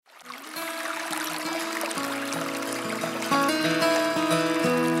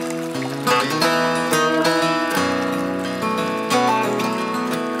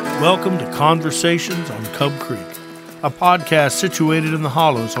Welcome to Conversations on Cub Creek, a podcast situated in the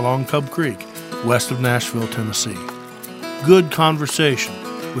hollows along Cub Creek, west of Nashville, Tennessee. Good conversation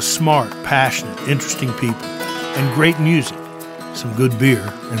with smart, passionate, interesting people, and great music, some good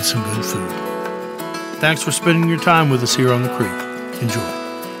beer, and some good food. Thanks for spending your time with us here on the creek. Enjoy.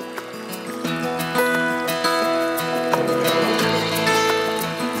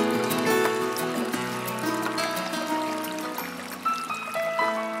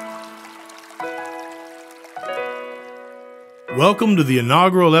 Welcome to the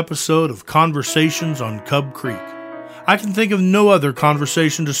inaugural episode of Conversations on Cub Creek. I can think of no other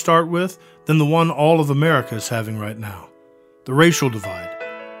conversation to start with than the one all of America is having right now. The racial divide,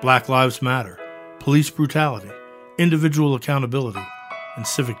 Black Lives Matter, police brutality, individual accountability, and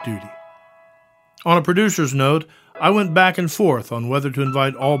civic duty. On a producer's note, I went back and forth on whether to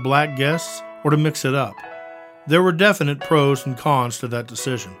invite all black guests or to mix it up. There were definite pros and cons to that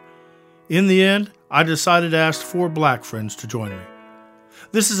decision. In the end, I decided to ask 4 black friends to join me.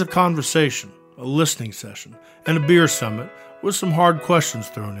 This is a conversation, a listening session, and a beer summit with some hard questions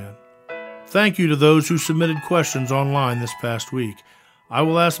thrown in. Thank you to those who submitted questions online this past week. I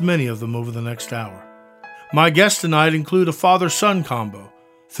will ask many of them over the next hour. My guests tonight include a father-son combo,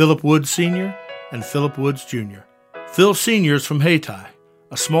 Philip Woods Sr. and Philip Woods Jr. Phil Sr. is from Hayti,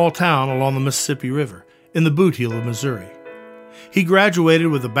 a small town along the Mississippi River in the Boot Heel of Missouri. He graduated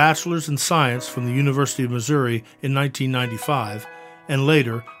with a bachelor's in science from the University of Missouri in 1995 and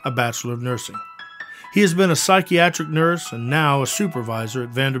later a bachelor of nursing. He has been a psychiatric nurse and now a supervisor at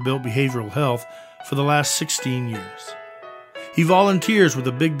Vanderbilt Behavioral Health for the last 16 years. He volunteers with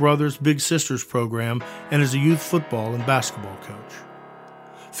the Big Brothers Big Sisters program and is a youth football and basketball coach.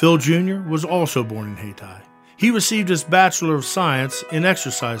 Phil Jr. was also born in Hayti. He received his Bachelor of Science in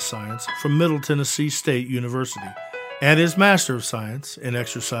Exercise Science from Middle Tennessee State University and his Master of Science in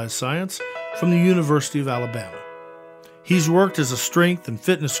Exercise Science from the University of Alabama. He's worked as a strength and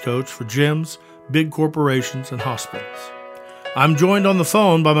fitness coach for gyms, big corporations, and hospitals. I'm joined on the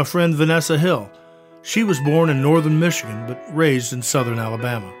phone by my friend Vanessa Hill. She was born in northern Michigan but raised in southern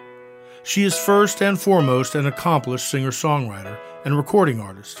Alabama. She is first and foremost an accomplished singer-songwriter and recording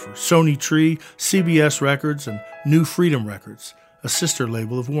artist for Sony Tree, CBS Records, and New Freedom Records, a sister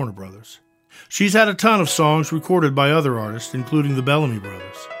label of Warner Brothers. She's had a ton of songs recorded by other artists, including the Bellamy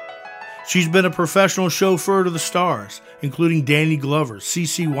Brothers. She's been a professional chauffeur to the stars, including Danny Glover,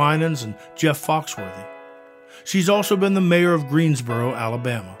 CeCe Winans, and Jeff Foxworthy. She's also been the mayor of Greensboro,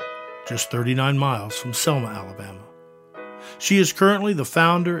 Alabama, just 39 miles from Selma, Alabama. She is currently the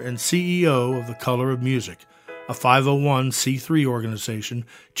founder and CEO of The Color of Music, a 501c3 organization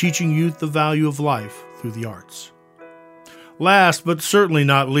teaching youth the value of life through the arts. Last, but certainly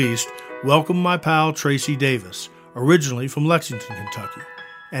not least, welcome my pal Tracy Davis, originally from Lexington, Kentucky,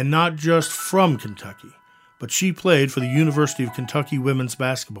 and not just from Kentucky, but she played for the University of Kentucky women's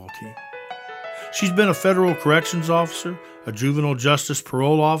basketball team. She's been a federal corrections officer, a juvenile justice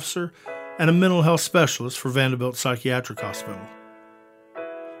parole officer, and a mental health specialist for Vanderbilt Psychiatric Hospital.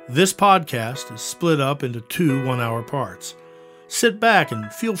 This podcast is split up into 2 one-hour parts. Sit back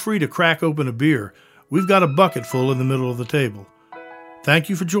and feel free to crack open a beer. We've got a bucket full in the middle of the table. Thank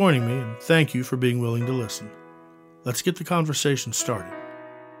you for joining me, and thank you for being willing to listen. Let's get the conversation started.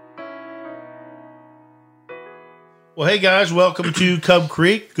 Well, hey guys, welcome to Cub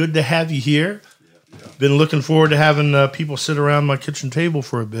Creek. Good to have you here. Been looking forward to having people sit around my kitchen table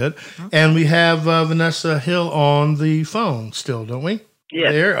for a bit. And we have Vanessa Hill on the phone still, don't we?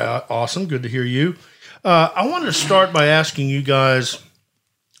 Yeah. There. Awesome. Good to hear you. I wanted to start by asking you guys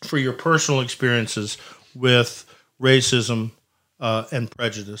for your personal experiences with racism and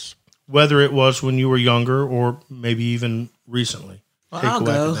prejudice, whether it was when you were younger or maybe even recently. Well, I'll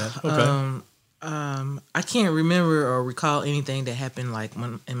go. Okay. I can't remember or recall anything that happened like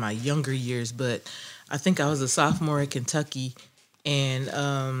in my younger years, but I think I was a sophomore at Kentucky, and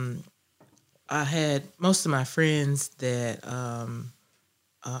I had most of my friends that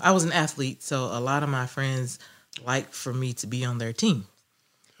I was an athlete, so a lot of my friends liked for me to be on their team.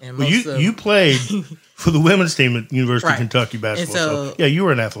 And well, you played for the women's team at University of Kentucky basketball. So yeah, you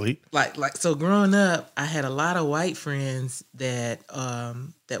were an athlete. So growing up, I had a lot of white friends that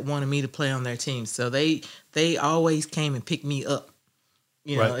wanted me to play on their team. So they always came and picked me up.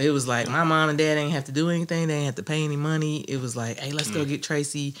 You know, It was like my mom and dad didn't have to do anything. They didn't have to pay any money. It was like, hey, let's go get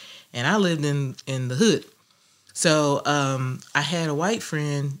Tracy. And I lived in the hood. So I had a white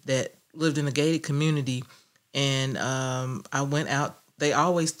friend that lived in a gated community, and I went out. They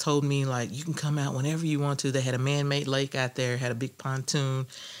always told me, like, you can come out whenever you want to. They had a man-made lake out there, had a big pontoon,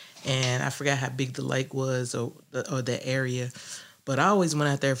 and I forgot how big the lake was or the area. But I always went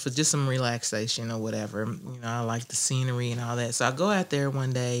out there for just some relaxation or whatever. I like the scenery and all that. So I go out there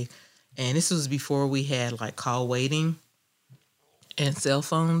one day, and this was before we had like call waiting and cell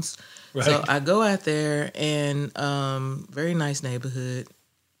phones. Right. So I go out there, and very nice neighborhood,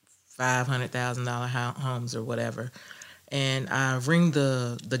 $500,000 homes or whatever. And I ring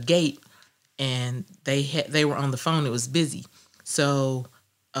the gate, and they were on the phone. It was busy. So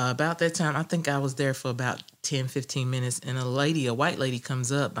about that time, I think I was there for about 10, 15 minutes, and a white lady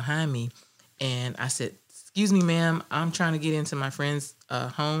comes up behind me, and I said, "Excuse me, ma'am, I'm trying to get into my friend's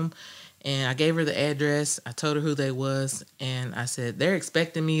home." And I gave her the address. I told her who they was, and I said, "They're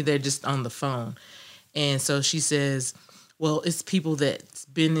expecting me. They're just on the phone." And so she says, "Well, it's people that's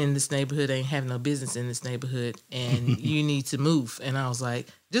been in this neighborhood, ain't have no business in this neighborhood, and you need to move." And I was like,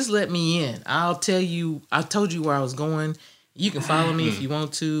 "Just let me in. I told you where I was going. You can follow me if you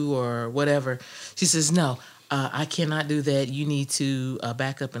want to or whatever." She says, "No, I cannot do that. You need to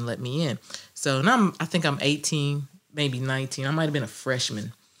back up and let me in." So now I think I'm 18, maybe 19. I might have been a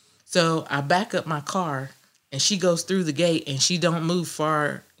freshman. So I back up my car, and she goes through the gate, and she don't move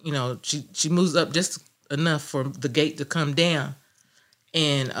far. She moves up just enough for the gate to come down,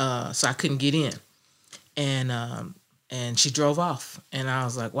 and so I couldn't get in. And she drove off, and I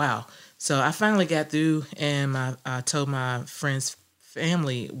was like, wow. So I finally got through, and I told my friend's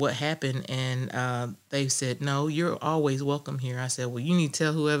family what happened, and they said, "No, you're always welcome here." I said, "Well, you need to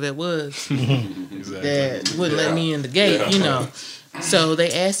tell whoever it was that wouldn't let me in the gate, So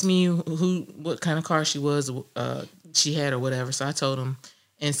they asked me what kind of car she had or whatever. So I told them,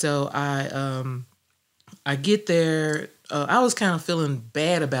 and so I get there. I was kind of feeling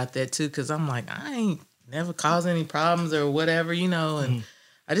bad about that too, because I'm like, I ain't never caused any problems or whatever, and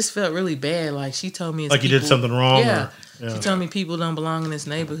I just felt really bad. Like she told me, like you did something wrong. Yeah, she told me people don't belong in this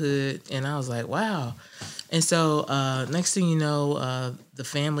neighborhood, and I was like, wow. And so next thing you know, the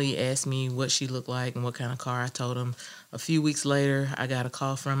family asked me what she looked like and what kind of car. I told them. A few weeks later, I got a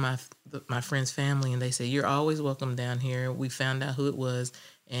call from my friend's family, and they said, "You're always welcome down here. We found out who it was,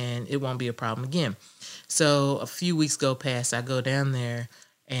 and it won't be a problem again." So a few weeks go past. I go down there,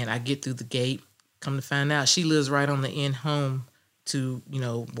 and I get through the gate. Come to find out, she lives right on the end home to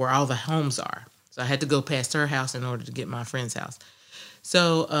where all the homes are. So I had to go past her house in order to get my friend's house.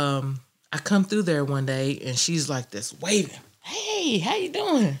 So I come through there one day, and she's like this waving, "Hey, how you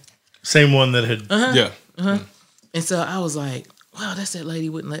doing?" Same one that had And so I was like, wow, that's that lady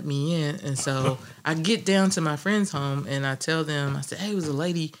wouldn't let me in. And so I get down to my friend's home, and I tell them, I said, "Hey, it was a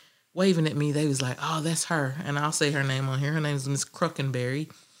lady waving at me." They was like, "Oh, that's her." And I'll say her name on here. Her name is Miss Cruckenberry.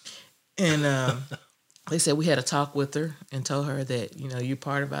 And they said we had a talk with her and told her that, you're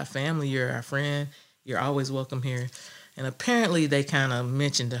part of our family. You're our friend. You're always welcome here. And apparently they kind of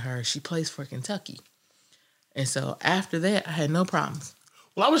mentioned to her, she plays for Kentucky. And so after that, I had no problems.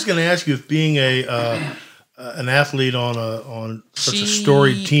 Well, I was going to ask you if being an athlete on such a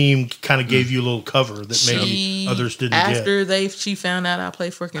storied team kind of gave you a little cover that maybe others didn't get. After she found out I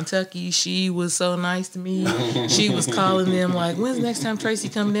played for Kentucky, she was so nice to me. She was calling them like, "When's the next time Tracy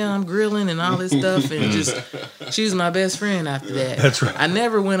come down? I'm grilling," and all this stuff. And she was my best friend after that. That's right. I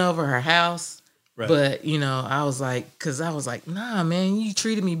never went over her house. Right. But, I was like, nah, man, you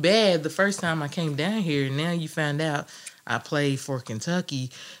treated me bad the first time I came down here. And now you found out I played for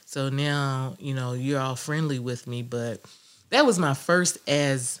Kentucky. So now, you're all friendly with me. But that was my first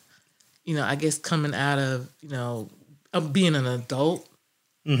I guess coming out of being an adult.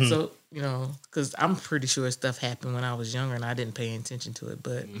 Mm-hmm. So, because I'm pretty sure stuff happened when I was younger and I didn't pay attention to it.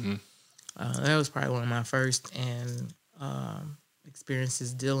 But that was probably one of my first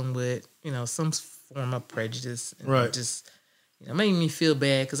experiences dealing with, some form of prejudice. And right. Just, made me feel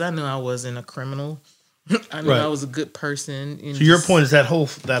bad because I knew I wasn't a criminal. I knew I was a good person. So your point is that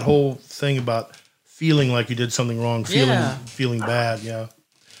whole thing about feeling like you did something wrong, feeling bad. Yeah.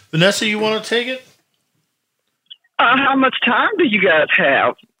 Vanessa, you want to take it? How much time do you guys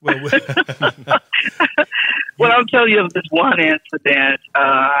have? Well, I'll tell you of this one incident.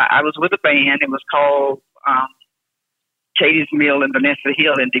 I was with a band. It was called Katie's Mill in Vanessa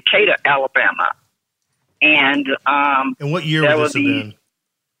Hill in Decatur, Alabama. And what year would this have been?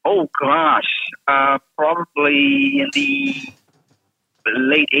 Oh, gosh. Probably in the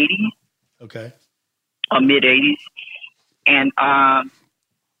late 80s. Okay. Or mid 80s. And I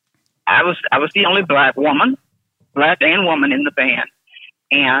was the only black and woman in the band.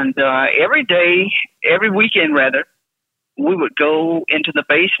 And every weekend rather, we would go into the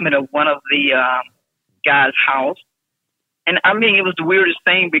basement of one of the guys' house. And I mean, it was the weirdest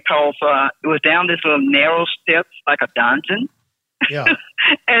thing because it was down this little narrow steps, like a dungeon. Yeah.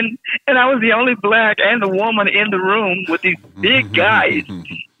 and I was the only black and the woman in the room with these big guys.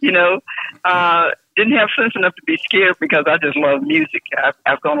 You know, didn't have sense enough to be scared because I just love music.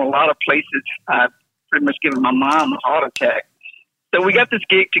 I've gone a lot of places. I've pretty much given my mom a heart attack. So we got this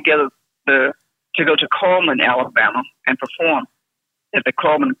gig together to go to Coleman, Alabama, and perform at the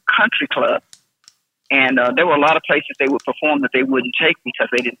Coleman Country Club. And there were a lot of places they would perform that they wouldn't take because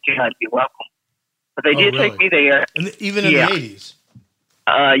they didn't feel I'd be welcome. But they did take me there. And even in the 80s?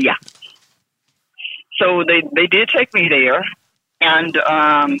 Yeah. So they did take me there. And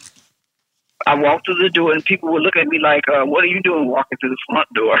I walked through the door, and people would look at me like, what are you doing walking through the front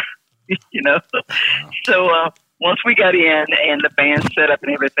door? You know? So once we got in and the band set up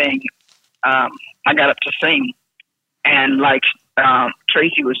and everything, I got up to sing. And like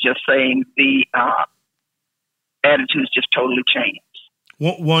Tracy was just saying, the attitudes just totally changed.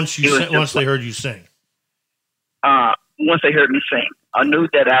 Once they heard you sing? Once they heard me sing. I knew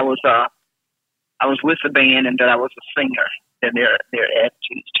that I was with the band and that I was a singer, and their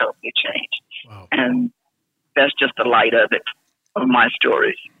attitudes totally changed. Wow. And that's just the light of it, of my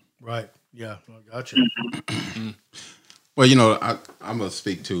stories. Right. Yeah. I gotcha. Mm-hmm. Well, you know, I'm going to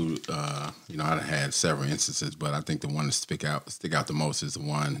speak to, you know, I had several instances, but I think the one that stick out the most is the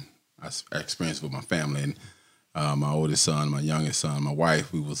one I experienced with my family. And my oldest son, my youngest son, my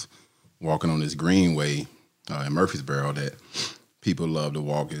wife, we was walking on this greenway in Murfreesboro that people love to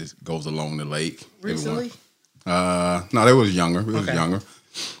walk. It goes along the lake. Recently? No, they was younger. We was younger.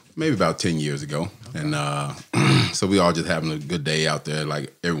 Maybe about 10 years ago. Okay. And so we all just having a good day out there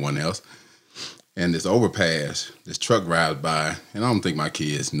like everyone else. And this overpass, this truck rides by, and I don't think my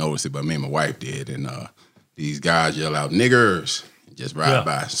kids noticed it, but me and my wife did. And these guys yell out, niggers, and just ride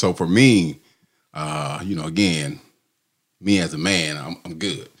by. So for me, you know, again, me as a man, I'm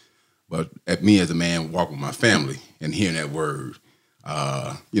good. But at me as a man walking with my family and hearing that word,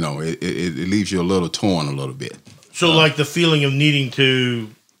 you know, it leaves you a little torn a little bit. So like the feeling of needing to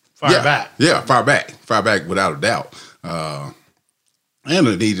fire back. Yeah, fire back without a doubt. And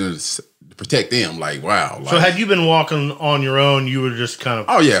the need to protect them, like, wow. Like, so had you been walking on your own, you would just kind of...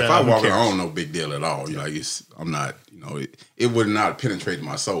 Oh, yeah, if I walk on, no big deal at all. You know, I'm not, you know, it would not have penetrated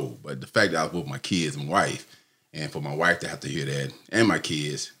my soul. But the fact that I was with my kids and wife, and for my wife to have to hear that, and my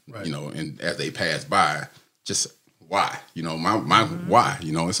kids, you know, and as they pass by, just why? You know, my why?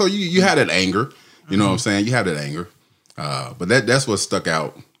 You know, and so you had that anger, you know what I'm saying? You had that anger. But that's what stuck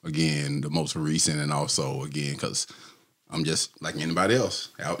out, again, the most recent, and also, again, because I'm just like anybody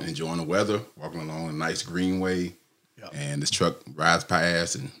else, out enjoying the weather, walking along a nice greenway, and this truck rides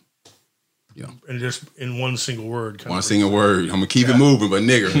past, and you know, and just in one single word. One single word. I'm gonna keep it moving, but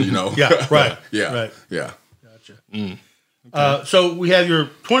nigger, you know. Yeah, right. Yeah, right. Yeah. Gotcha. Okay. So we have your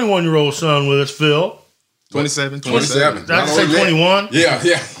 21-year-old son with us, Phil. 27. Did I say 21? Yeah.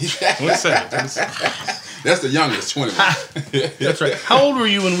 27. That's the youngest, 21. That's right. How old were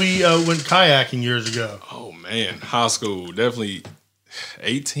you when we went kayaking years ago? Oh, man. High school. Definitely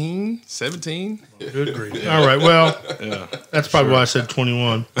 18, 17. Good grief. All right. Well, that's probably why I said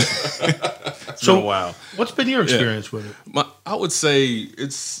 21. So, wow. What's been your experience with it? I would say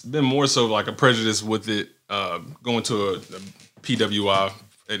it's been more so like a prejudice with it, going to a PWI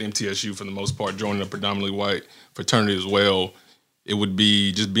at MTSU for the most part, joining a predominantly white fraternity as well. It would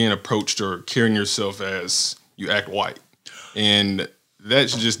be just being approached or carrying yourself as you act white. And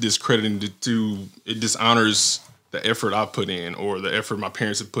that's just discrediting it dishonors the effort I put in or the effort my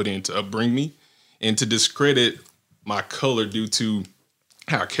parents have put in to upbring me, and to discredit my color due to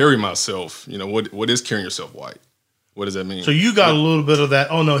how I carry myself. You know, what is carrying yourself white? What does that mean? So you got a little bit of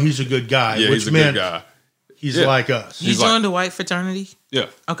that, oh no, he's a good guy. Yeah, which he's a good guy. He's like us. You joined a white fraternity? Yeah.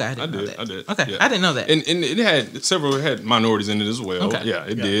 Okay, I didn't know that. I did. Okay, yeah. I didn't know that. And it had minorities in it as well. Okay. Yeah,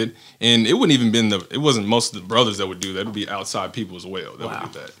 it did. And it wouldn't even it wasn't most of the brothers that would do that. It would be outside people as well that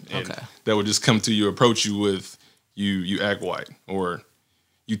would do that. And that would just come to you, approach you with you act white or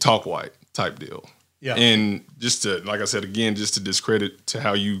you talk white type deal. Yeah. And just to, like I said again, just to discredit to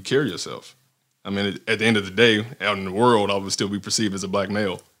how you carry yourself. I mean, at the end of the day, out in the world, I would still be perceived as a black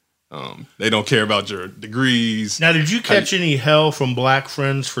male. They don't care about your degrees. Now, did you catch any hell from black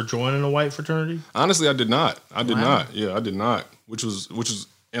friends for joining a white fraternity? Honestly, I did not. I did not. Yeah, I did not. Which was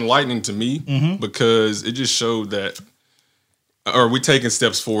enlightening to me because it just showed that, or we taking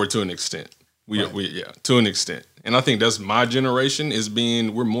steps forward to an extent. To an extent. And I think that's my generation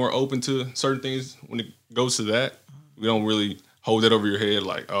we're more open to certain things when it goes to that. We don't really hold that over your head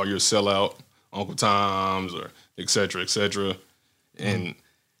like, oh, you're a sellout, Uncle Tom's, or et cetera, et cetera. And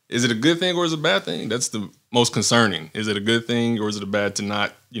is it a good thing or is it a bad thing? That's the most concerning. Is it a good thing or is it a bad to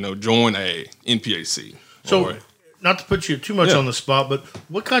not, join a NPAC? So not to put you too much on the spot, but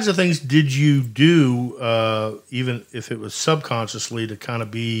what kinds of things did you do, even if it was subconsciously, to kind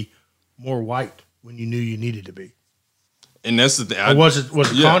of be more white when you knew you needed to be? And that's the thing. Or was it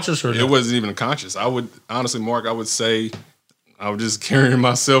conscious or no? It wasn't even conscious. I would honestly, Mark, I would say I was just carrying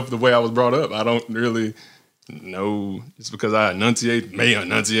myself the way I was brought up. I don't really know. It's because I may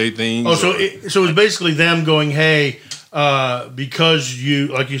enunciate things. Oh, so it was basically them going, hey, because you,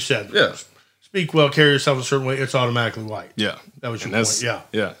 like you said, speak well, carry yourself a certain way, it's automatically white. Yeah. That was your point. Yeah.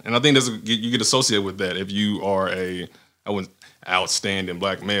 Yeah. And I think you get associated with that if you are I wouldn't outstanding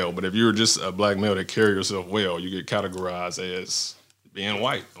black male, but if you're just a black male that carry yourself well, you get categorized as being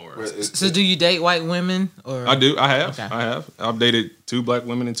white. So do you date white women? Or I do. I have. Okay. I have. I've dated 2 black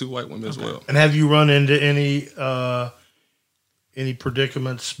women and 2 white women as well. And have you run into any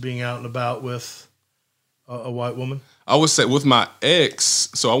predicaments being out and about with a white woman? I would say with my ex,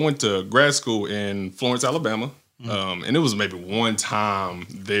 so I went to grad school in Florence, Alabama, and it was maybe one time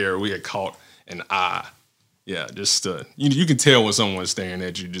there we had caught an eye. Yeah, just you can tell when someone's staring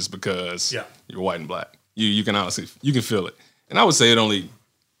at you just because you're white and black. You can honestly feel it. And I would say it only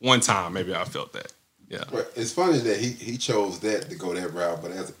one time maybe I felt that. Yeah. Well, it's funny that he chose that to go that route,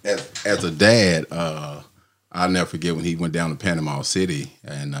 but as a dad, I'll never forget when he went down to Panama City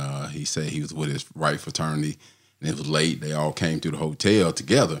and he said he was with his right fraternity and it was late. They all came to the hotel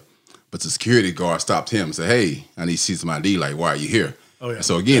together, but the security guard stopped him and said, "Hey, I need to see some ID. Like, why are you here?" Oh, yeah.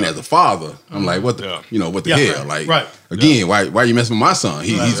 So again, as a father, I'm like, what the hell? Like, again, why are you messing with my son?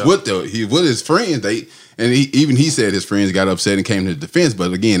 He's with his friends. He said his friends got upset and came to the defense.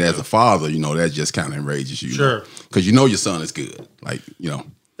 But again, as a father, that just kind of enrages you. Sure, because your son is good. Like,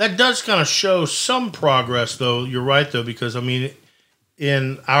 that does kind of show some progress, though. You're right, though, because I mean,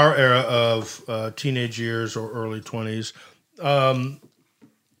 in our era of teenage years or early 20s,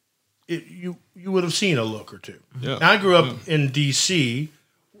 you would have seen a look or two. Yeah. Now, I grew up in D.C.,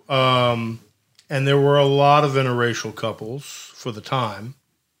 and there were a lot of interracial couples for the time.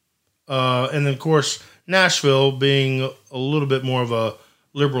 And then, of course, Nashville being a little bit more of a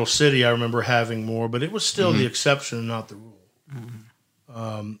liberal city, I remember having more, but it was still the exception and not the rule.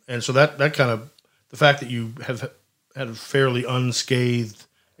 Mm-hmm. And so that kind of, the fact that you have had a fairly unscathed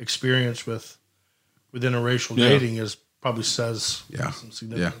experience with interracial dating is probably says some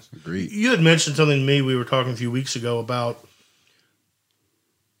significance. Yeah, agreed. You had mentioned something to me. We were talking a few weeks ago about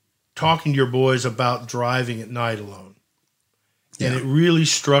talking to your boys about driving at night alone. Yeah. And it really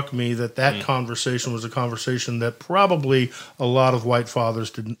struck me that conversation was a conversation that probably a lot of white fathers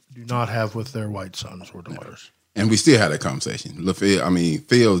do not have with their white sons or daughters. And we still had that conversation.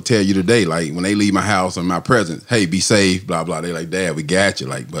 Phil will tell you today, like, when they leave my house or my presence, hey, be safe, blah, blah. They like, Dad, we got you.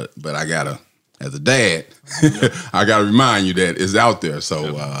 Like, but I gotta, as a dad, I got to remind you that it's out there.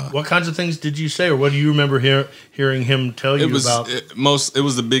 So, what kinds of things did you say, or what do you remember hearing him tell you about? It was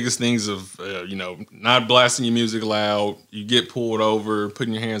the biggest things of not blasting your music loud. You get pulled over,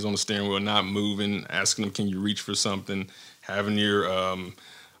 putting your hands on the steering wheel, not moving, asking them, can you reach for something, having your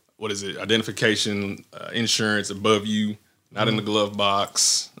identification, insurance above you, not in the glove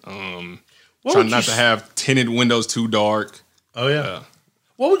box. Trying not to have tinted windows too dark. Oh yeah.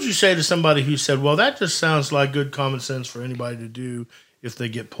 What would you say to somebody who said, well, that just sounds like good common sense for anybody to do if they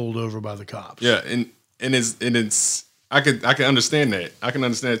get pulled over by the cops? Yeah, and it's I can understand that. I can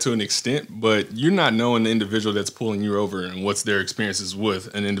understand it to an extent, but you're not knowing the individual that's pulling you over and what's their experiences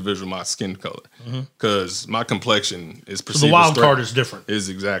with an individual my skin color. Because my complexion is perceived. So the wild card is different. It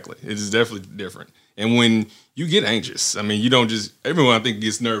is definitely different. And when you get anxious, I mean, you don't just, everyone I think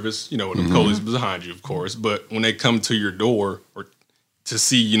gets nervous, with the police behind you, of course, but when they come to your door or to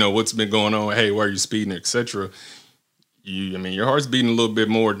see, what's been going on, hey, why are you speeding, etc. Your heart's beating a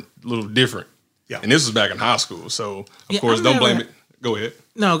little different. Yeah. And this was back in high school, so of course, don't blame it. Go ahead.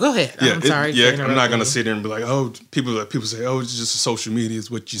 No, go ahead. Yeah, I'm sorry. I'm not gonna sit there and be like, oh, people say, oh, it's just social media,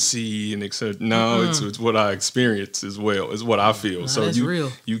 it's what you see and etc. No, it's what I experience as well. It's what I feel. So that's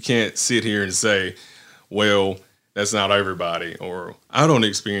real. You can't sit here and say, well, that's not everybody, or I don't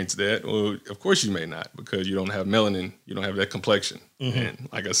experience that. Well, of course you may not, because you don't have melanin, you don't have that complexion. And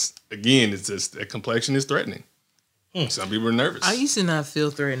like again, it's just that complexion is threatening. Some people are nervous. I used to not feel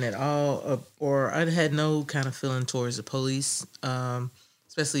threatened at all, or I had no kind of feeling towards the police,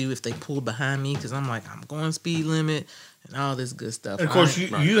 especially if they pulled behind me, because I'm like, I'm going speed limit and all this good stuff. And of course,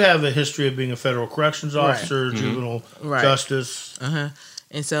 you have a history of being a federal corrections officer, juvenile justice.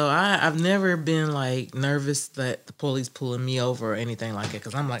 And so I've never been like nervous that the police pulling me over or anything like that,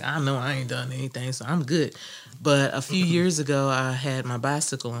 because I'm like, I know I ain't done anything, so I'm good. But a few years ago, I had my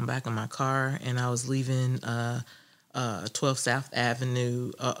bicycle on back of my car, and I was leaving 12 South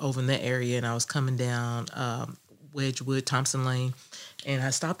Avenue over in that area, and I was coming down Wedgwood, Thompson Lane, and I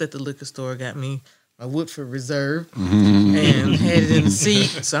stopped at the liquor store, got me a Woodford Reserve, and had it in the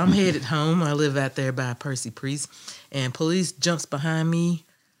seat. So I'm headed home. I live out there by Percy Priest, and police jumps behind me,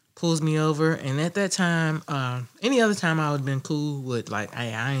 pulls me over, and at that time, any other time I would have been cool with like,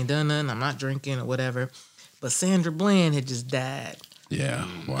 hey, I ain't done nothing, I'm not drinking or whatever. But Sandra Bland had just died. Yeah,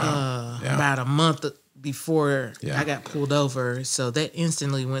 wow. About a month before Yeah. I got pulled over, so that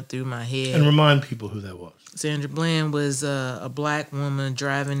instantly went through my head. And remind people who that was. Sandra Bland was a black woman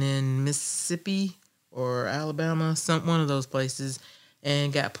driving in Mississippi or Alabama, one of those places,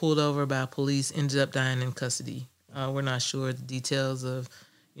 and got pulled over by police, ended up dying in custody. We're not sure the details of,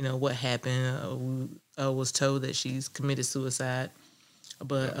 what happened. I was told that she's committed suicide,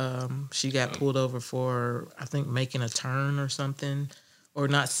 but she got pulled over for, I think, making a turn or something, or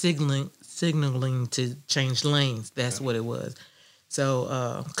not signaling to change lanes. That's what it was.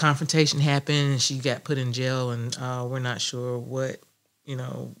 So confrontation happened, and she got put in jail, and we're not sure what.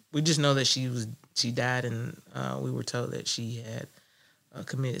 We just know that she died, and we were told that she had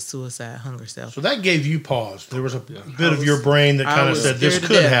committed suicide, hung herself. So that gave you pause. There was a bit of your brain that kind of said this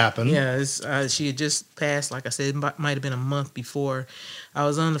could happen. Yeah, she had just passed. Like I said, it might have been a month before. I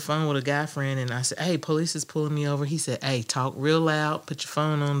was on the phone with a guy friend, and I said, "Hey, police is pulling me over." He said, "Hey, talk real loud. Put your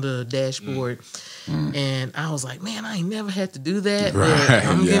phone on the dashboard." And I was like, "Man, I ain't never had to do that. Right, But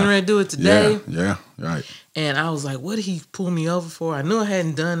I'm getting ready to do it today." Yeah, right. And I was like, "What did he pull me over for?" I knew I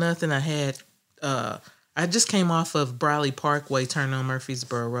hadn't done nothing. I just came off of Briley Parkway, turned on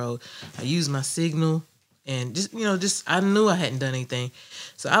Murfreesboro Road. I used my signal, and just I knew I hadn't done anything.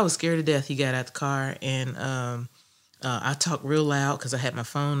 So I was scared to death. He got out the car, and I talked real loud because I had my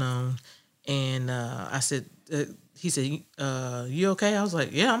phone on. And I said, he said, "You okay?" I was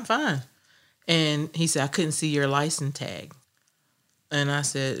like, "Yeah, I'm fine." And he said, "I couldn't see your license tag." And I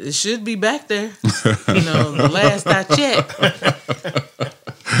said, "It should be back there." The last I checked.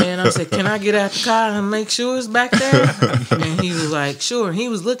 And I said, "Can I get out the car and make sure it's back there?" And he was like, "Sure." He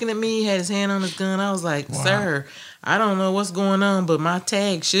was looking at me, had his hand on his gun. I was like, "Sir, I don't know what's going on, but my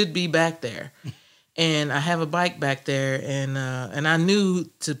tag should be back there." And I have a bike back there, and I knew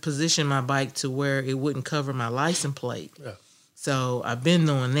to position my bike to where it wouldn't cover my license plate. Yeah. So I've been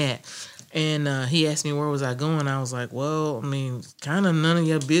doing that. And he asked me where was I going. I was like, "Well, I mean, kind of none of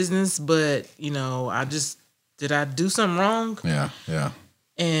your business, but did I do something wrong?" Yeah.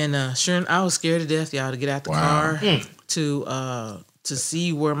 And sure, I was scared to death, y'all, to get out the car to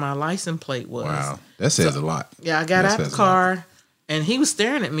see where my license plate was. Wow, that says a lot. Yeah, I got out the car, and he was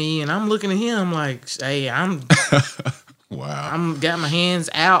staring at me, and I'm looking at him like, "Hey, I'm got my hands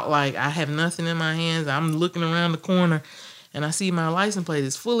out, like I have nothing in my hands. I'm looking around the corner, and I see my license plate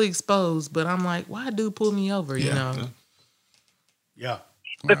is fully exposed, but I'm like, why dude pull me over? Yeah.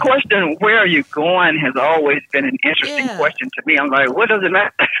 The question, where are you going, has always been an interesting question to me. I'm like, what does it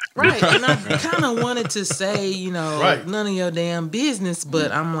matter? Right. And I kind of wanted to say, none of your damn business,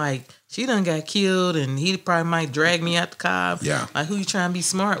 but I'm like, she done got killed, and he probably might drag me out the car. Yeah. Like, who you trying to be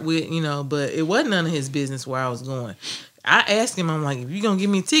smart with, but it wasn't none of his business where I was going. I asked him, I'm like, if you're going to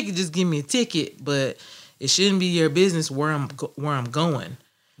give me a ticket, just give me a ticket, but it shouldn't be your business where I'm going.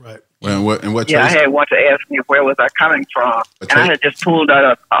 Right. Well, and what I had one to ask me where was I coming from, and I had just pulled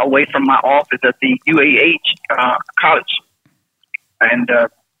out away from my office at the UAH college, and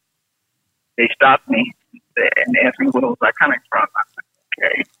they stopped me and asked me where was I coming from.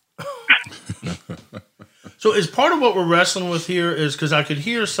 Okay. So is part of what we're wrestling with here is because I could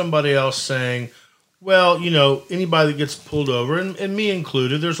hear somebody else saying, well, anybody that gets pulled over, and me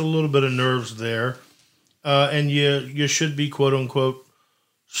included, there's a little bit of nerves there, and you should be, quote unquote,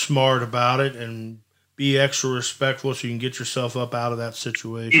 smart about it and be extra respectful so you can get yourself up out of that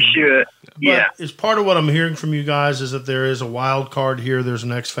situation. You should. Yeah. But it's part of what I'm hearing from you guys is that there is a wild card here. There's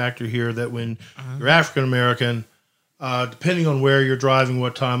an X factor here that when you're African American, depending on where you're driving,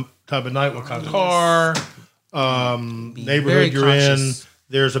 what type of night, what kind of car, neighborhood you're in,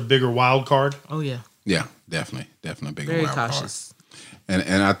 there's a bigger wild card. Oh yeah. Yeah, definitely a bigger very wild cautious. card.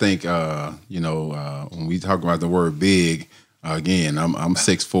 And I think when we talk about the word big. Again, I'm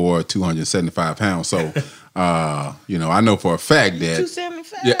 6'4", 275 pounds. So, I know for a fact that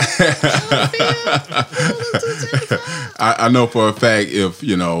 275. Yeah. I know for a fact if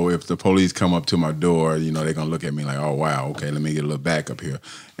the police come up to my door, they're gonna look at me like, oh wow, okay, let me get a little back up here.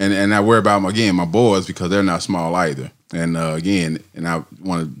 And I worry about my boys because they're not small either. And again, I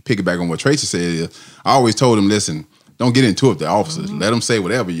want to piggyback on what Tracy said. I always told them, listen, don't get into it with the officers. Let them say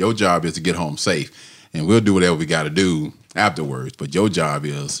whatever. Your job is to get home safe, and we'll do whatever we got to do afterwards, but your job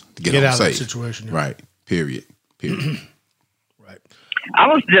is to get home out safe. Of that situation. Right. Period. Right. I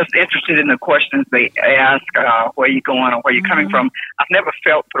was just interested in the questions they ask, where you going or where you're coming from. I've never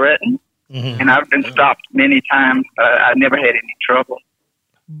felt threatened, and I've been stopped many times. I never had any trouble.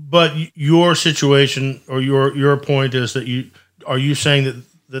 But your situation or your point is that are you saying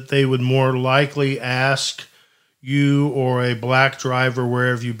that they would more likely ask you or a black driver where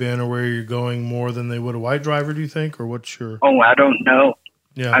have you been or where you're going more than they would a white driver, do you think? Or what's your... Oh, I don't know.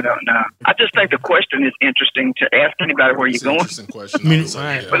 Yeah. I don't know. I just think the question is interesting to ask anybody where you're going. Interesting question. I mean,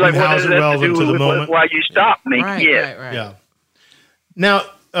 right. But like, what how's does it that relevant to to do the with moment? why you stopped me? Right, Yeah. right. Yeah. Now,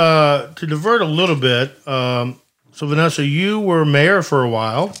 to divert a little bit, so Vanessa, you were mayor for a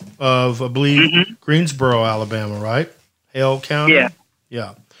while of, I believe, Greensboro, Alabama, right? Hale County? Yeah.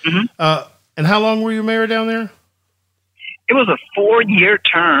 Yeah. And how long were you mayor down there? It was a 4-year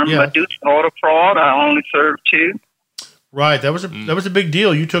term, but due to auto fraud, I only served 2. Right. That was a big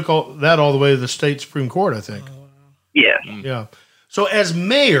deal. You took all the way to the state Supreme Court, I think. Yeah. Yeah. So as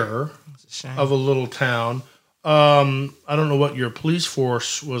mayor of a little town, I don't know what your police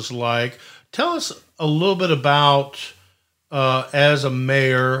force was like. Tell us a little bit about as a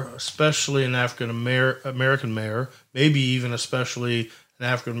mayor, especially an African American mayor, maybe even especially an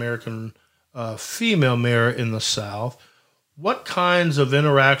African American female mayor in the South. What kinds of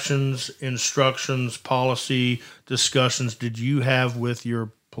interactions, instructions, policy discussions did you have with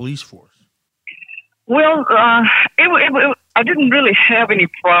your police force? Well, I didn't really have any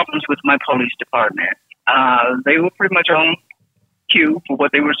problems with my police department. They were pretty much on cue for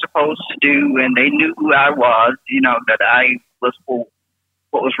what they were supposed to do, and they knew who I was, that I was for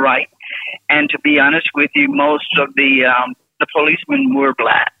what was right. And to be honest with you, most of the policemen were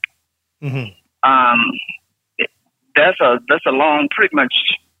black. That's a long, pretty much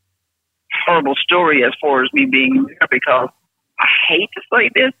horrible story as far as me being there, because I hate to say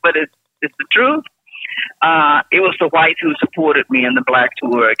this, but it's the truth. It was the whites who supported me and the blacks who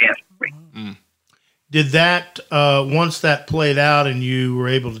were against me. Did that, once that played out and you were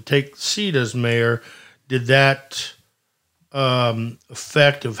able to take the seat as mayor, did that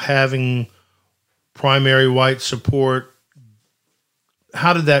effect of having primary white support,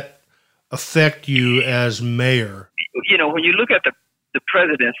 how did that affect you as mayor? When you look at the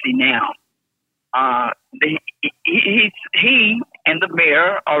presidency now, he and the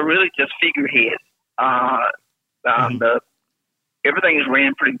mayor are really just figureheads. Everything is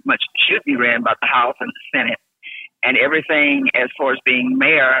ran pretty much, should be ran by the House and the Senate. And everything as far as being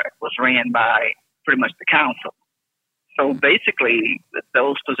mayor was ran by pretty much the council. So basically,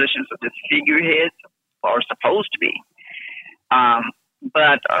 those positions are just figureheads, or supposed to be.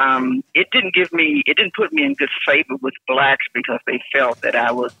 But it didn't put me in good favor with blacks because they felt that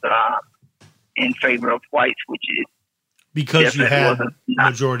I was in favor of whites, which is because you had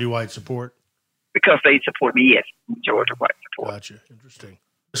majority white support. Because they support me, yes, majority white support. Gotcha. Interesting.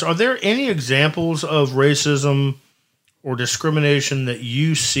 So, are there any examples of racism or discrimination that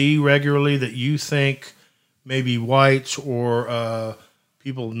you see regularly that you think maybe whites or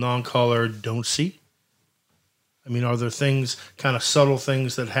people of non-color don't see? I mean, are there things, kind of subtle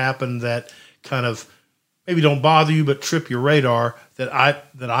things that happen that kind of maybe don't bother you but trip your radar that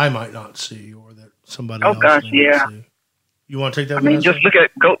I might not see, or that somebody else might not see? You want to take that? I mean, just look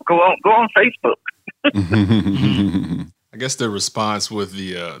at go on Facebook. I guess their response with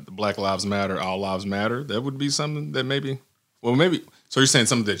the Black Lives Matter, All Lives Matter, that would be something that maybe. So you're saying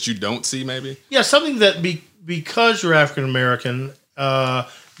something that you don't see, maybe? Yeah, something that because you're African American,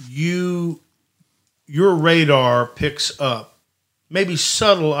 your radar picks up maybe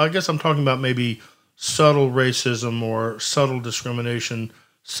subtle. I guess I'm talking about maybe subtle racism or subtle discrimination,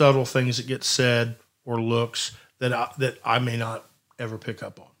 subtle things that get said or looks that I may not ever pick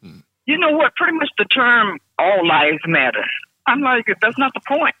up on. You know what? Pretty much the term "all lives matter." I'm like, that's not the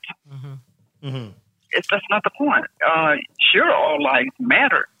point. That's not the point. Sure, all lives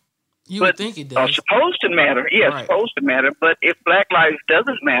matter. You would think it does. Are supposed to matter. Yeah, right. Supposed to matter. But if Black lives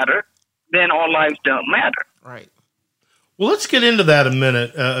doesn't matter, then all lives don't matter. Right. Well, let's get into that a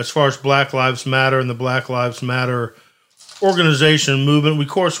minute. As far as Black Lives Matter and the Black Lives Matter organization movement, of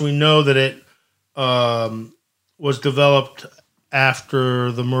course, we know that it was developed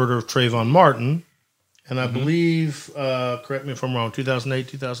after the murder of Trayvon Martin. And I believe, correct me if I'm wrong, 2008,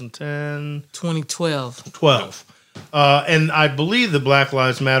 2010? 2012. And I believe the Black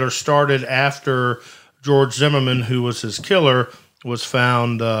Lives Matter started after George Zimmerman, who was his killer, was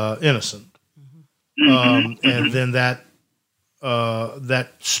found innocent. And then that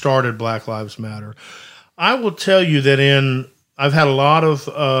started Black Lives Matter. I will tell you that I've had a lot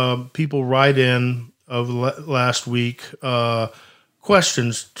of people write in over the last week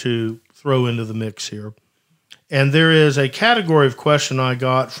questions to throw into the mix here. And there is a category of question I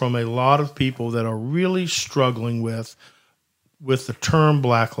got from a lot of people that are really struggling with the term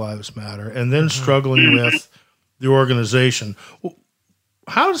Black Lives Matter, and then struggling with the organization.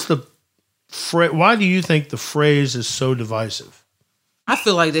 How does why do you think the phrase is so divisive? I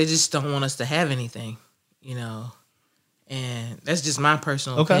feel like they just don't want us to have anything, you know, and that's just my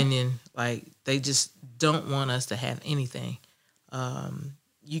personal opinion. Like, they just don't want us to have anything.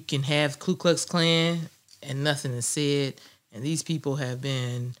 You can have Ku Klux Klan and nothing is said, and these people have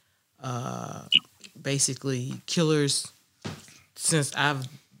been basically killers since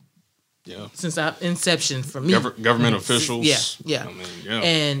inception for me. Government officials. Yeah. I mean,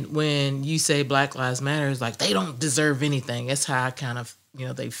 and when you say Black Lives Matter, it's like they don't deserve anything. That's how I kind of,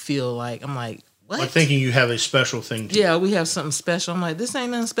 they feel like. I'm like, what? Like thinking you have a special thing to do. We have something special. I'm like, this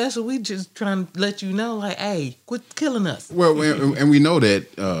ain't nothing special. We just trying to let you know, like, hey, quit killing us. Well, and we know that,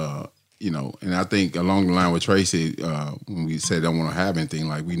 and I think along the line with Tracy, when we say don't want to have anything,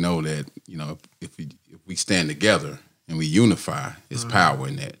 like, we know that, if we stand together and we unify, there's power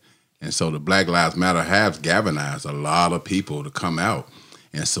in that. And so the Black Lives Matter has galvanized a lot of people to come out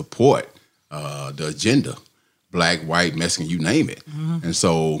and support the agenda, Black, white, Mexican, you name it. And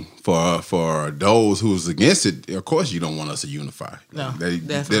so for those who's against it, of course you don't want us to unify. No,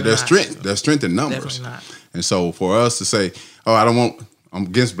 there's strength in numbers. Definitely not. And so for us to say, I'm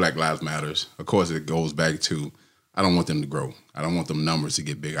against Black Lives Matters, of course it goes back to, I don't want them to grow. I don't want them numbers to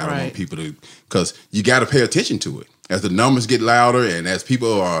get bigger. I don't want people to, because you got to pay attention to it. As the numbers get louder and as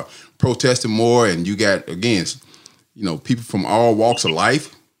people are protesting more, and you got, again, people from all walks of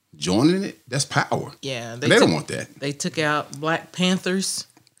life joining it, that's power. Yeah. They don't want that. They took out Black Panthers,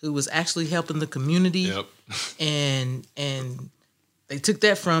 who was actually helping the community. Yep. And they took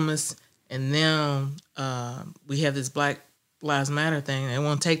that from us, and now we have this Black Lives Matter thing. They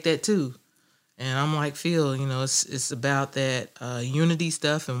want to take that too. And I'm like, Phil, it's about that unity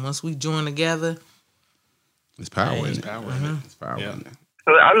stuff, and once we join together, it's power in it. It's power in it. It's power in it.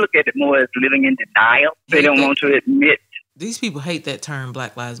 So I look at it more as living in denial. They don't want to admit. These people hate that term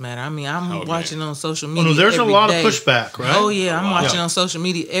Black Lives Matter. I mean, I'm watching on social media. Well, there's every a lot day. of pushback, right? Oh, yeah. I'm watching on social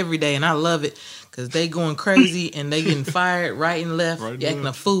media every day, and I love it because they going crazy and they getting fired right and left, acting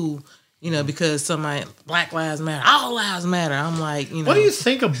a fool, because somebody, Black Lives Matter, all lives matter. I'm like, What do you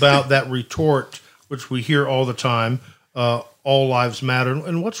think about that retort, which we hear all the time, all lives matter,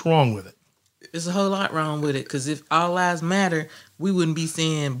 and what's wrong with it? There's a whole lot wrong with it, because if all lives matter, we wouldn't be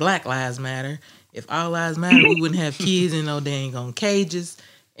saying Black Lives Matter. If all lives matter, we wouldn't have kids in no dang on cages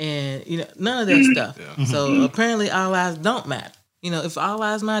and, none of that stuff. Yeah. So apparently all lives don't matter. If all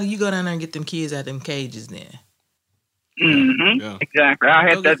lives matter, you go down there and get them kids out them cages then. Yeah. Exactly. I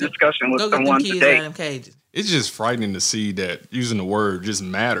had that discussion with someone today. Out them cages. It's just frightening to see that using the word just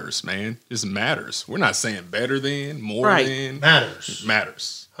matters, man. Just matters. We're not saying better than, more than. Matters.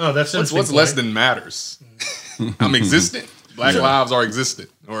 Matters. Oh, that's interesting. What's less than matters? I'm existent. Black lives are existent.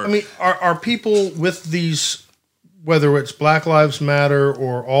 Or are people with these, whether it's Black Lives Matter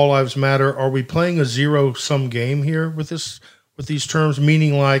or All Lives Matter, are we playing a zero-sum game here with these terms?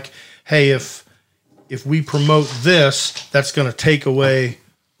 Meaning, like, hey, if we promote this, that's going to take away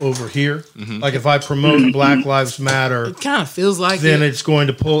over here. Like, if I promote Black Lives Matter, it kind of feels like then it's going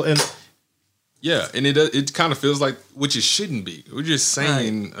to pull in. Yeah, and it kind of feels like, which it shouldn't be. We're just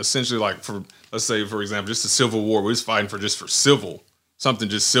saying, essentially, like, let's say, for example, just a civil war. We're just fighting for civil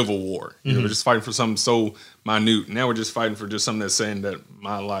war. We're just fighting for something so minute. Now we're just fighting for just something that's saying that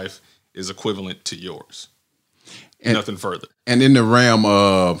my life is equivalent to yours. And nothing further. And in the realm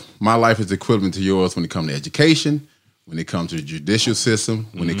of my life is equivalent to yours when it comes to education, when it comes to the judicial system,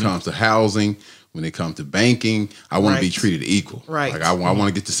 when it comes to housing, when it comes to banking, I want to be treated equal. Right. Like I want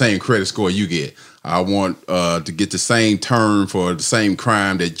to get the same credit score you get. I want to get the same term for the same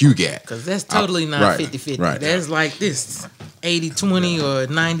crime that you get. Because that's totally not 50-50. Right. That's like this 80-20 or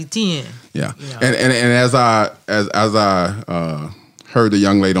 90-10. Yeah. And as I heard the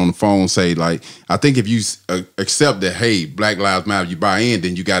young lady on the phone say, like, I think if you accept that, hey, Black Lives Matter, you buy in,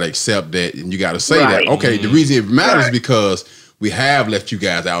 then you got to accept that and you got to say that, okay, the reason it matters is because we have left you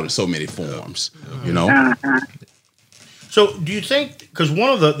guys out in so many forms, So do you think, because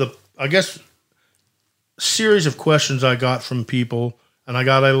one of the I guess, series of questions I got from people, and I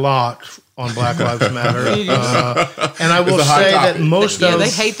got a lot on Black Lives Matter, and I will say that most of they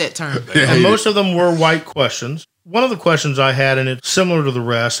hate that term. And most of them were white questions. One of the questions I had, and it's similar to the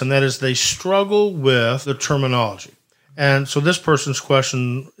rest, and that is they struggle with the terminology. And so this person's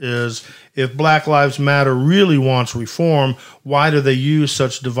question is, if Black Lives Matter really wants reform, why do they use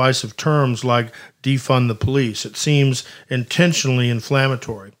such divisive terms like defund the police? It seems intentionally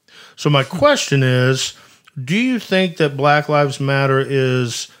inflammatory. So my question is, Do you think that Black Lives Matter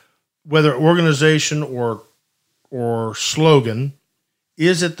is, whether organization or slogan,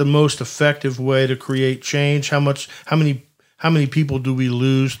 is it the most effective way to create change? How many people do we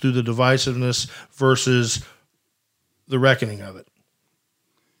lose through the divisiveness versus the reckoning of it?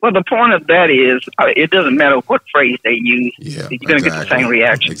 Well, the point of that is, it doesn't matter what phrase they use. Yeah, you're going to get the same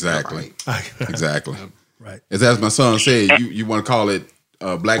reaction. Exactly. Exactly. Right. As my son said, you want to call it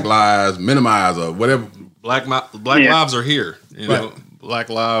Black Lives Minimize or whatever. Black lives are here. You know, Black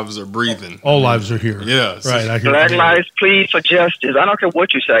lives are breathing. All lives are here. Yes. Right. I hear Black you. lives plead for justice. I don't care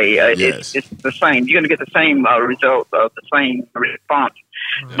what you say. Yes. It's the same. You're going to get the same result, the same response.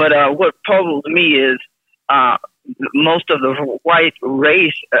 Yeah. But what puzzles me is most of the white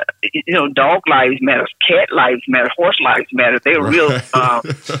race, dog lives matter, cat lives matter, horse lives matter. They're real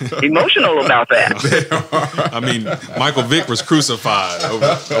emotional about that. I mean, Michael Vick was crucified over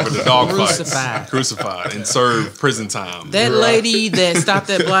the dog fights. Crucified and served prison time. That lady that stopped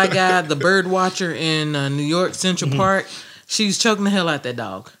that black guy, the bird watcher in New York Central Park, she was choking the hell out that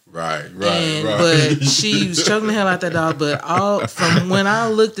dog. Right. But she was choking the hell out that dog. But from when I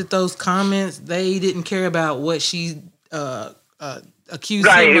looked at those comments, they didn't care about what she accused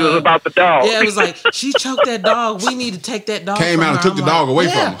him of. It was about the dog. Yeah, it was like, she choked that dog. We need to take that dog. Came out and took the dog away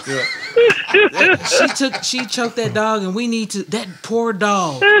from her. She choked that dog, and we need to, that poor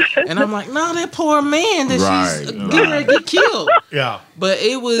dog. And I'm like, no, that poor man that she's getting ready to get killed. Yeah. But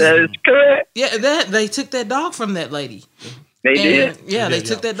it was, that is correct. Yeah, they took that dog from that lady. They did. Yeah, they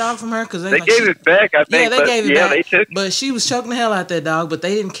took that dog from her because they gave it back, I think. Yeah, they gave it back. They took. But she was choking the hell out that dog, but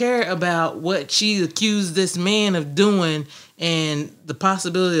they didn't care about what she accused this man of doing and the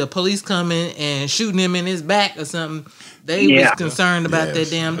possibility of police coming and shooting him in his back or something. They was concerned about that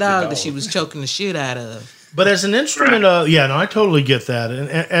damn dog that she was choking the shit out of. But as an instrument of, I totally get that. And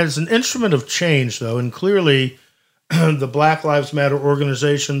as an instrument of change, though, and clearly the Black Lives Matter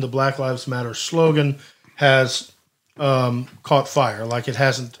organization, the Black Lives Matter slogan has caught fire, like it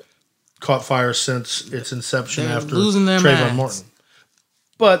hasn't caught fire since its inception. They're after losing their Trayvon minds. Martin.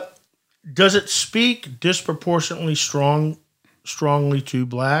 But does it speak disproportionately strongly to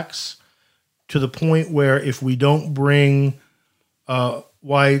blacks, to the point where if we don't bring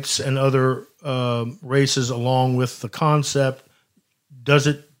whites and other races along with the concept, does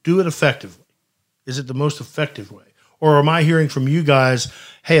it do it effectively? Is it the most effective way? Or am I hearing from you guys,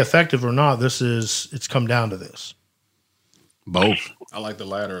 hey, effective or not, it's come down to this? Both. I like the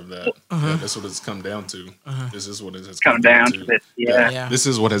latter of that. Yeah, that's what it's come down to. This is what it has come down to. Yeah. This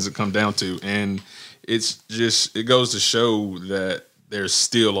is what has it come down to. And it's just, it goes to show that there's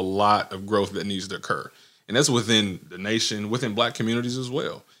still a lot of growth that needs to occur. And that's within the nation, within black communities as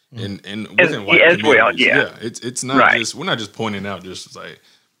well. And within white communities. Well, yeah. It's not just, we're not just pointing out just like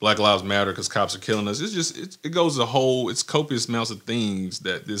Black Lives Matter because cops are killing us. It's just, it goes the whole, it's copious amounts of things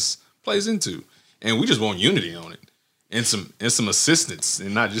that this plays into. And we just want unity on it. And some assistance,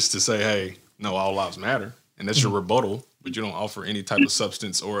 and not just to say, hey, no, all lives matter. And that's your rebuttal, but you don't offer any type of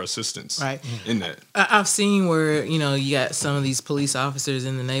substance or assistance in that. I've seen where, you got some of these police officers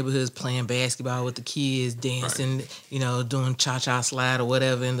in the neighborhoods playing basketball with the kids, dancing, doing cha-cha slide or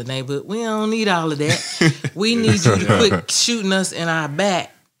whatever in the neighborhood. We don't need all of that. We need you to quit shooting us in our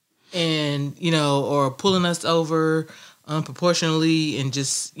back and, or pulling us over unproportionately, and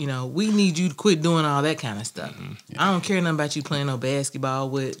just, we need you to quit doing all that kind of stuff. I don't care nothing about you playing no basketball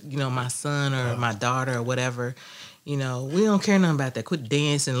with, my son or my daughter or whatever. We don't care nothing about that. Quit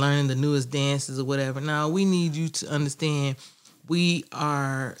dancing, learning the newest dances or whatever. No, we need you to understand we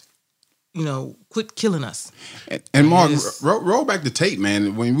are, quit killing us. And Mark, roll back the tape,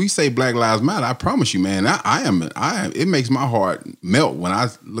 man. When we say Black Lives Matter, I promise you, man, I am. It makes my heart melt when I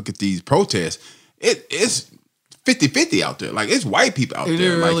look at these protests. It's 50-50 out there. Like, it's white people out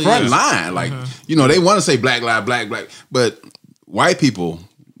there. Really, like, front line. Like, they want to say black lives, black. But white people,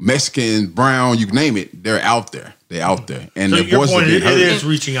 Mexican, brown, you name it, they're out there. They're out there. And so their voices are being heard. It is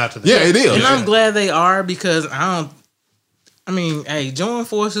reaching out to them. Yeah, it is. And I'm glad they are, because join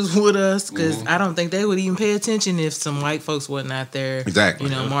forces with us, because I don't think they would even pay attention if some white folks wasn't out there, exactly,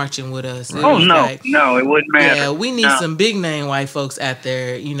 marching with us. Oh, no, it wouldn't matter. Yeah, we need some big name white folks out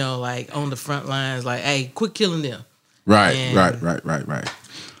there, like on the front lines, like, hey, quit killing them. Right.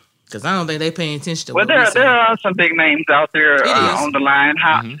 Because I don't think they paying attention to. Well, there are some big names out there on the line.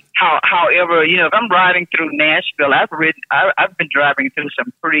 However, if I'm riding through Nashville, I've been driving through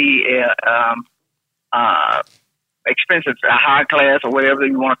some pretty expensive, high class or whatever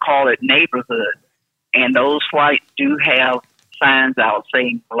you want to call it, neighborhood, and those whites do have signs out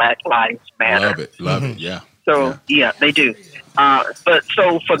saying Black Lives Matter. Love it, yeah. So yeah, they do. But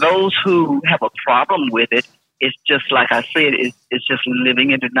so for those who have a problem with it, it's just like I said, it's just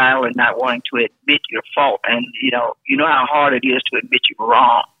living in denial and not wanting to admit your fault. And you know how hard it is to admit you're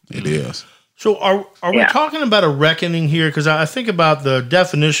wrong. It is. So are we talking about a reckoning here? Because I think about the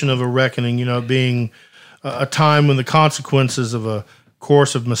definition of a reckoning, being a time when the consequences of a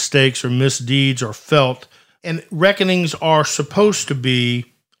course of mistakes or misdeeds are felt. And reckonings are supposed to be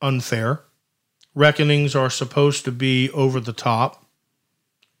unfair. Reckonings are supposed to be over the top,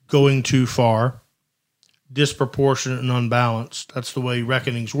 going too far, disproportionate and unbalanced. That's the way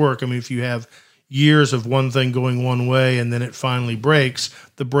reckonings work. I mean, if you have years of one thing going one way and then it finally breaks,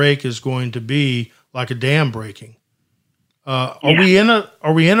 the break is going to be like a dam breaking. Are we in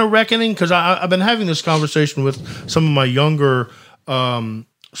a reckoning? Because I've been having this conversation with some of my younger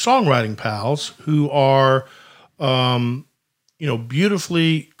songwriting pals who are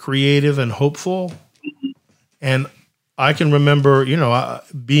beautifully creative and hopeful. And I can remember,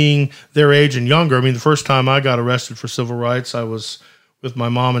 being their age and younger. I mean, the first time I got arrested for civil rights, I was with my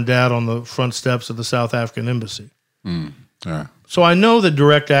mom and dad on the front steps of the South African Embassy. Yeah. So I know that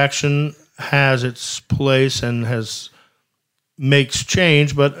direct action has its place and makes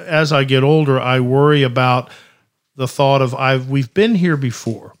change. But as I get older, I worry about the thought of we've been here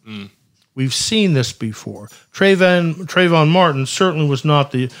before. We've seen this before. Trayvon Martin certainly was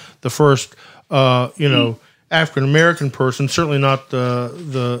not the first, African American person. Certainly not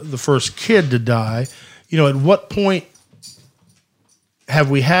the first kid to die. At what point have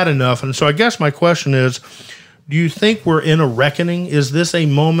we had enough? And so I guess my question is, do you think we're in a reckoning? Is this a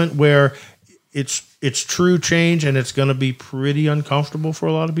moment where it's true change and it's going to be pretty uncomfortable for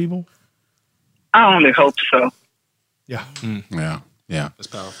a lot of people? I only hope so. Yeah. Yeah. That's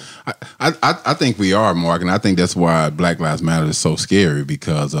powerful. I think we are, Mark, and I think that's why Black Lives Matter is so scary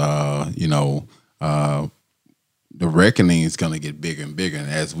because, the reckoning is going to get bigger and bigger. And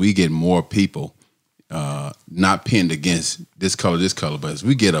as we get more people not pinned against this color, but as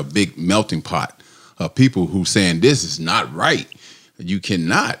we get a big melting pot of people who saying this is not right, you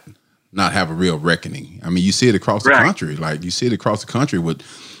cannot not have a real reckoning. I mean, you see it across the country. Like, you see it across the country with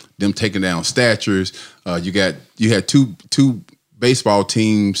them taking down statues. You had two baseball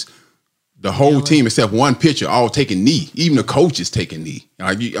teams, the whole team except one pitcher, all taking knee. Even the coaches taking knee.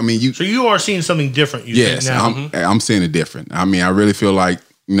 So you are seeing something different. Yes, think now? I'm seeing it different. I mean, I really feel like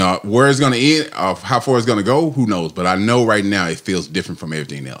where it's going to end, how far it's going to go, who knows? But I know right now it feels different from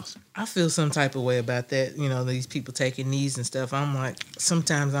everything else. I feel some type of way about that. These people taking knees and stuff. I'm like,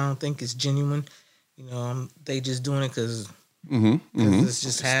 sometimes I don't think it's genuine. They just doing it because it's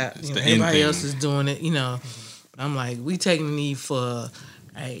just how everybody else is doing it. I'm like, we taking the knee for,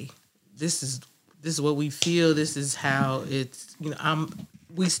 hey, this is what we feel. This is how it's.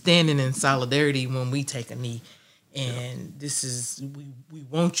 We standing in solidarity when we take a knee, and this is we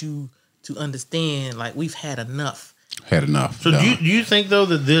want you to understand. Like, we've had enough. So do you think though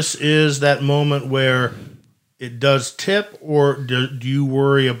that this is that moment where it does tip, or do you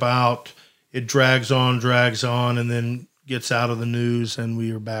worry about it drags on, and then gets out of the news, and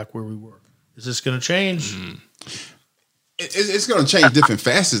we are back where we were? Is this going to change? It's going to change different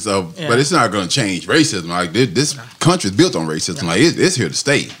facets but it's not going to change racism. Like, this country is built on racism. Like, it's here to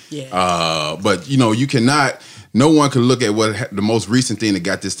stay. Yeah. But you cannot. No one can look at what the most recent thing that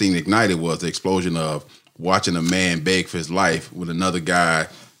got this thing ignited was the explosion of watching a man beg for his life with another guy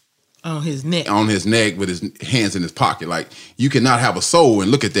on his neck with his hands in his pocket. Like, you cannot have a soul and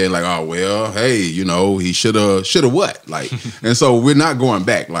look at that like, oh well, hey, he should have what? Like, and so we're not going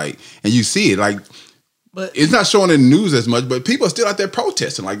back. Like, and you see it like. But it's not showing in the news as much, but people are still out there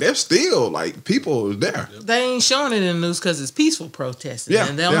protesting. Like, they're still, like, people are there. They ain't showing it in the news because it's peaceful protesting. Yeah,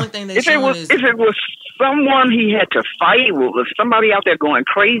 and the only thing if it was someone he had to fight with, if somebody out there going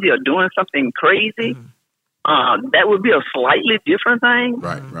crazy or doing something crazy, that would be a slightly different thing.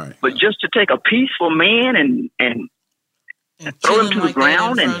 Right. But just to take a peaceful man and throw him to the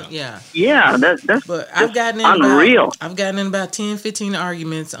ground that's I've gotten unreal. I've gotten in about 10, 15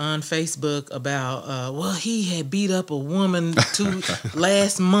 arguments on Facebook about he had beat up a woman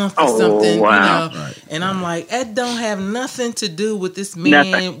last month or something. Wow. And I'm like, that don't have nothing to do with this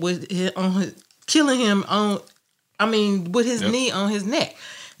man with killing him with his knee on his neck.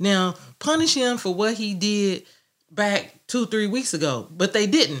 Now, punish him for what he did back 2-3 weeks ago, but they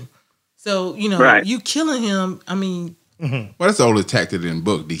didn't. So you killing him. I mean. Mm-hmm. Well, that's the old tactic in the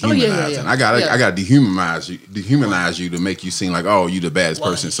book, dehumanizing. I got to dehumanize you to make you seem like, oh, you the baddest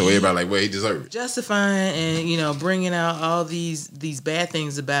person. So everybody like, well, he deserves it. Justifying and bringing out all these bad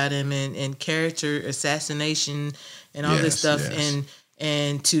things about him and character assassination and all this stuff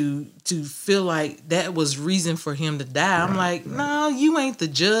and to feel like that was reason for him to die. I'm like, no, you ain't the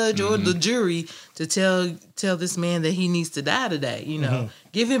judge or the jury to tell this man that he needs to die today. You know,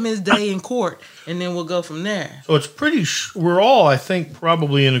 give him his day in court, and then we'll go from there. So it's pretty. We're all, I think,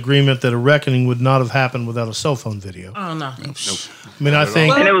 probably in agreement that a reckoning would not have happened without a cell phone video. Oh no. I mean, I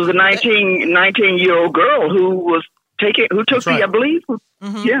think, And it was a 19-year-old girl who took right. I believe.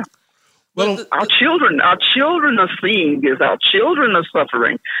 Yeah. well, Our children are seeing this. Our children are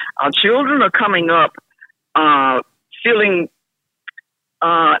suffering. Our children are coming up feeling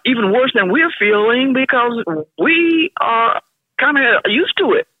even worse than we're feeling because we are kind of used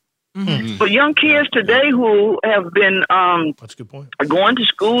to it. But young kids today who have been that's a good point. going to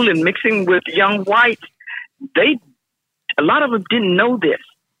school and mixing with young whites, a lot of them didn't know this.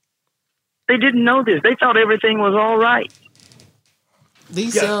 They didn't know this. They thought everything was all right.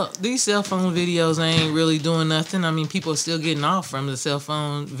 These cell phone videos ain't really doing nothing. I mean, people are still getting off from the cell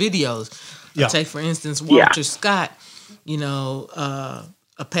phone videos. Yeah. Take, for instance, Walter Scott. You know,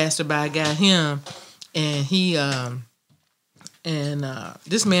 a passerby got him, and he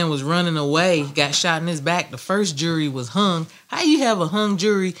this man was running away, got shot in his back. The first jury was hung. How you have a hung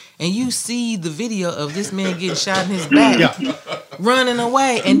jury and you see the video of this man getting shot in his back, running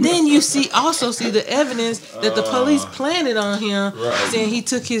away, and then you also see the evidence that the police planted on him, saying he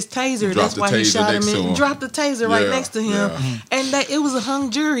took his taser. That's why he shot him and dropped the taser right next to him, and that it was a hung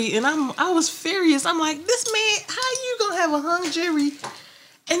jury. And I was furious. I'm like, this man, how you gonna have a hung jury?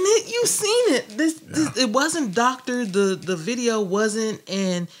 And then you seen it. This it wasn't doctored. The video wasn't,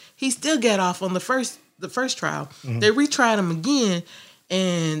 and he still got off on the first trial. They retried him again,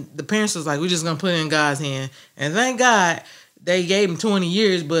 and the parents was like, "We're just gonna put it in God's hand." And thank God they gave him 20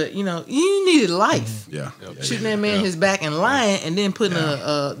 years. But you know, you needed life. Shooting that man in his back and lying, and then putting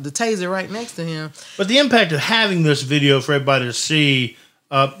the taser right next to him. But the impact of having this video for everybody to see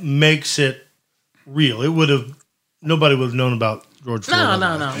makes it real. Nobody would have known about George Floyd.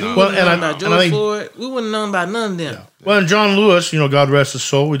 No. Well, about George Floyd, we wouldn't have known about none of them. Yeah. Well, and John Lewis, God rest his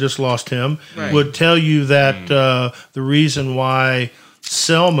soul, we just lost him, would tell you that the reason why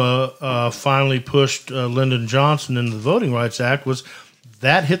Selma finally pushed Lyndon Johnson into the Voting Rights Act was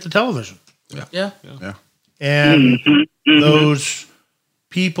that hit the television. Yeah. And those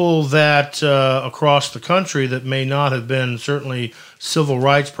people that across the country that may not have been certainly civil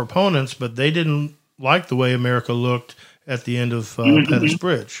rights proponents, but they didn't like the way America looked at the end of Pettus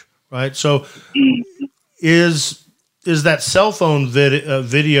Bridge, right? So is that cell phone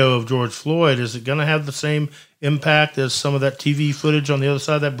video of George Floyd, is it going to have the same impact as some of that TV footage on the other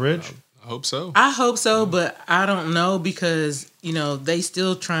side of that bridge? I hope so. I hope so, but I don't know because, they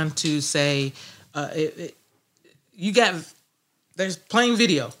still trying to say, there's plain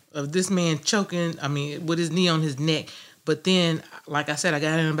video of this man choking, with his knee on his neck. But then, like I said, I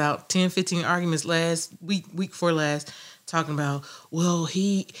got in about 10, 15 arguments last week before last, talking about, well,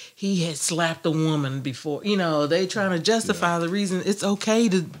 he had slapped a woman before. They trying to justify the reason it's okay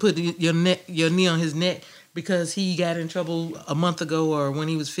to put your knee on his neck because he got in trouble a month ago or when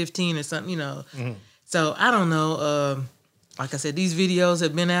he was 15 or something, So I don't know. Like I said, these videos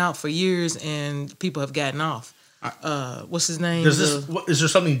have been out for years and people have gotten off. What's his name? Is there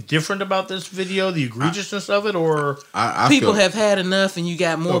something different about this video, the egregiousness of it, or people have had enough, and you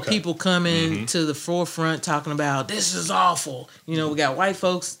got more people coming to the forefront talking about this is awful. We got white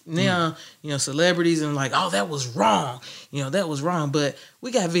folks now, celebrities, and like, oh, that was wrong. That was wrong. But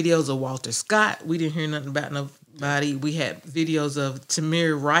we got videos of Walter Scott. We didn't hear nothing about nobody. We had videos of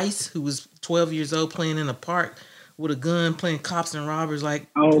Tamir Rice, who was 12 years old, playing in a park with a gun, playing cops and robbers, like,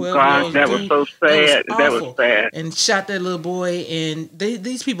 oh gosh, that was so sad. That was sad. And shot that little boy, and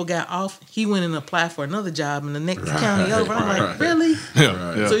these people got off. He went and applied for another job in the next county over. I'm like, really?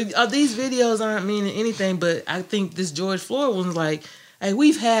 Yeah. So these videos aren't meaning anything, but I think this George Floyd one's like, hey,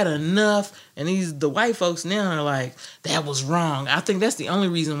 we've had enough, and the white folks now are like, that was wrong. I think that's the only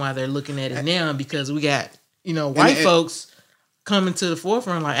reason why they're looking at it now, because we got white folks coming to the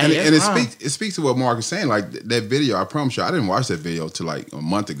forefront, like, hey, and it speaks to what Mark is saying. Like that video, I promise you, I didn't watch that video till like a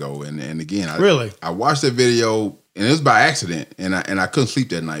month ago, and again, I watched that video, and it was by accident, and I couldn't sleep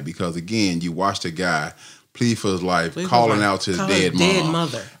that night because again, you watched a guy plead for his life, calling out to his dead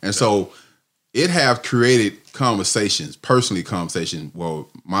mother, and so it have created conversations, Well,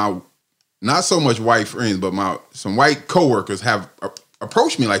 my not so much white friends, but some white coworkers have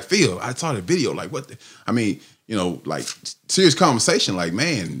approached me like, Phil, I saw the video, like what? Like serious conversation, like,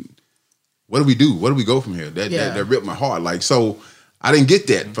 man, what do we do? Where do we go from here? That ripped my heart. Like, so I didn't get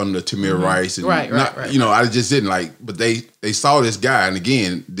that from the Tamir Rice. And right. I just didn't like, but they saw this guy. And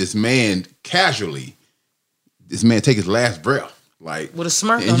again, this man take his last breath. like with a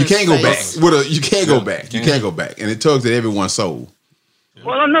smirk and on you his can't go back. face. You can't go back. You can't go back, and it tugs at everyone's soul.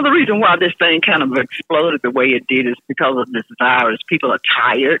 Well, another reason why this thing kind of exploded the way it did is because of this virus. People are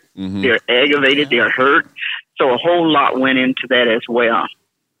tired, they're aggravated, they're hurt. So a whole lot went into that as well.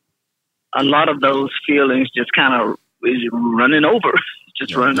 A lot of those feelings just kind of is running over,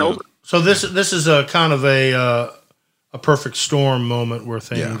 running over. So this is a kind of a perfect storm moment where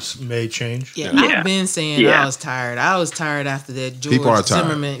things may change. Yeah, I've been saying I was tired. I was tired after that George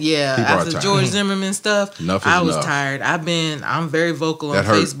Zimmerman. Yeah, after George Zimmerman stuff, I was tired. I'm very vocal on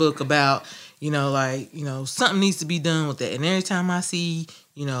Facebook about, something needs to be done with that. And every time I see,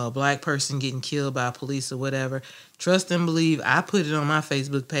 a black person getting killed by police or whatever, trust and believe, I put it on my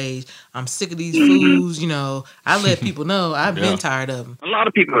Facebook page. I'm sick of these fools. I let people know I've been tired of them. A lot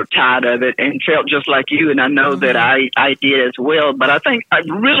of people are tired of it and felt just like you, and I know that I did as well. But I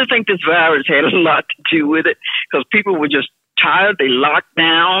really think this virus had a lot to do with it because people were just tired. They locked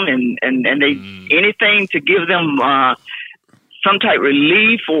down and they anything to give them some type of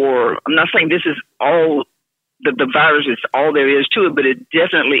relief. Or I'm not saying this is all the virus is all there is to it, but it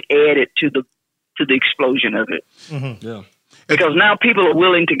definitely added to the explosion of it. Yeah. Because now people are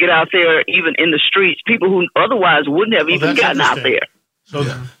willing to get out there, even in the streets, people who otherwise wouldn't have even gotten out there. So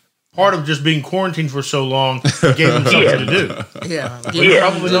part of just being quarantined for so long gave them something to do. Yeah. You're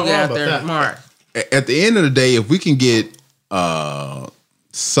probably not wrong about that. Mark. At the end of the day, if we can get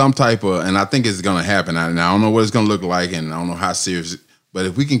some type of, and I think it's going to happen, and I don't know what it's going to look like, and I don't know how serious, but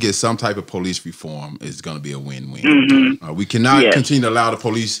if we can get some type of police reform, it's going to be a win-win. We cannot continue to allow the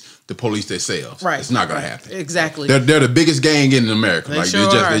police to police themselves. Right. It's not going to happen. Exactly. They're the biggest gang in America. They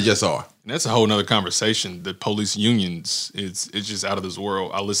just are. And that's a whole nother conversation. The police unions, it's just out of this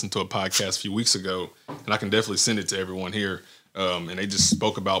world. I listened to a podcast a few weeks ago, and I can definitely send it to everyone here. And they just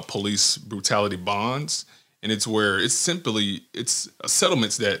spoke about police brutality bonds, and it's where it's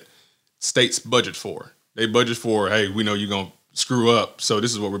settlements that states budget for. They budget for, hey, we know you're going to screw up, so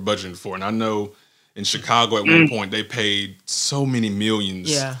this is what we're budgeting for. And I know in Chicago at one point they paid so many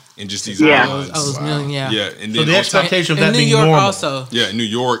millions in just these bonds. And then so the expectation of that being New York normal. Also. Yeah, in New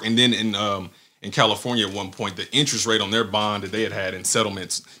York, and then in California at one point, the interest rate on their bond that they had in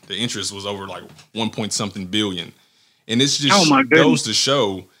settlements, the interest was over like 1.something billion. And it's just goes to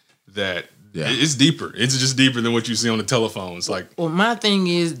show that it's deeper. It's just deeper than what you see on the telephones. Well, my thing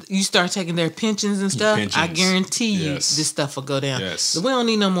is, you start taking their pensions and stuff. I guarantee you, this stuff will go down. Yes. We don't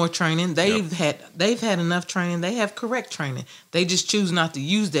need no more training. They've had enough training. They have correct training. They just choose not to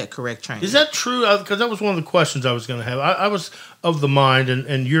use that correct training. Is that true? Because that was one of the questions I was going to have. I was of the mind,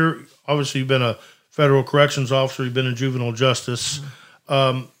 and you're obviously you've been a federal corrections officer. You've been in juvenile justice.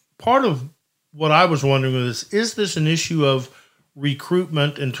 Part of what I was wondering is this an issue of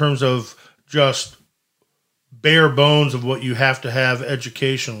recruitment in terms of just bare bones of what you have to have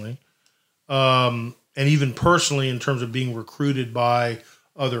educationally, and even personally in terms of being recruited by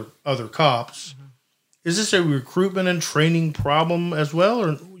other cops? Is this a recruitment and training problem as well,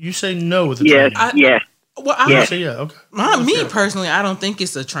 or you say no with the training? Well, I say okay. Me personally, I don't think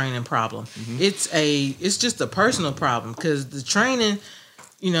it's a training problem. It's just a personal problem because the training,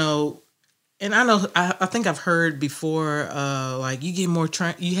 and I know, I think I've heard before, like you get more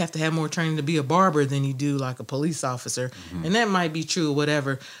you have to have more training to be a barber than you do like a police officer, and that might be true or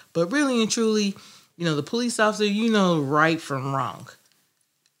whatever. But really and truly, the police officer, right from wrong,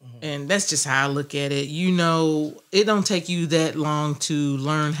 and that's just how I look at it. It don't take you that long to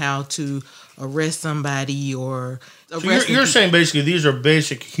learn how to arrest somebody or. So you're saying basically these are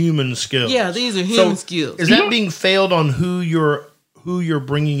basic human skills. Yeah, these are human skills. Is that being failed on who you're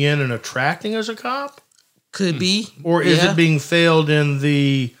bringing in and attracting as a cop? Could be. Or is it being failed in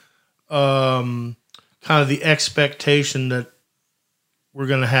the kind of the expectation that we're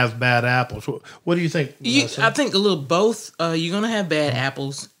going to have bad apples? What do you think? I think a little both. You're going to have bad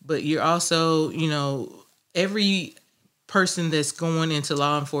apples, but you're also, every person that's going into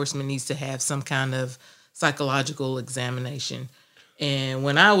law enforcement needs to have some kind of psychological examination. And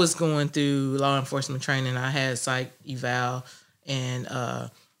when I was going through law enforcement training, I had psych eval. And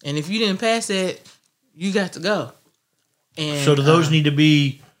if you didn't pass it, you got to go. And so do those need to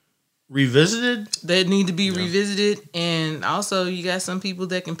be revisited? They need to be revisited. And also you got some people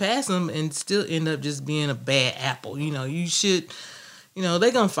that can pass them and still end up just being a bad apple. You should,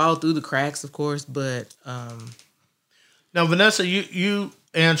 they're going to fall through the cracks, of course. But now, Vanessa, you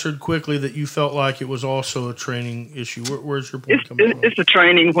answered quickly that you felt like it was also a training issue. Where's your point coming from? It's a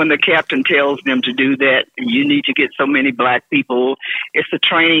training when the captain tells them to do that. You need to get so many black people. It's the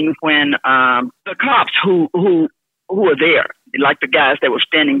training when the cops who are there, like the guys that were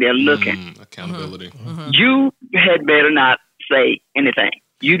standing there looking. Accountability. You had better not say anything.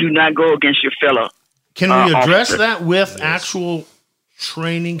 You do not go against your fellow. Can we address officer. that with actual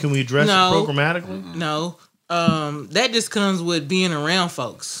training? Can we address it programmatically? No. That just comes with being around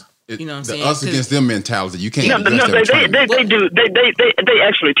folks. You know what I'm saying? Us against them mentality. You can't. No, address that with training. they do. They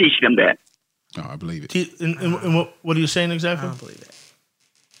actually teach them that. Oh, I believe it. And what are you saying exactly? I don't believe that.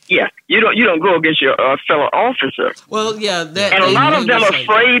 Yeah, you don't go against your fellow officer. Well, yeah, that. And a lot of them are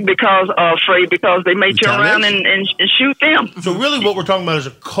afraid because they may turn around and shoot them. So really, what we're talking about is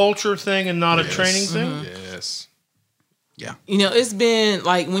a culture thing and not a training thing. Yes. Yeah. You know, it's been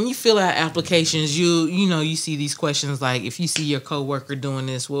like when you fill out applications, you see these questions like, if you see your coworker doing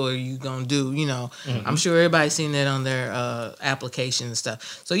this, what are you gonna do? You know, I'm sure everybody's seen that on their application and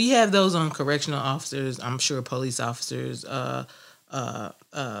stuff. So you have those on correctional officers. I'm sure police officers.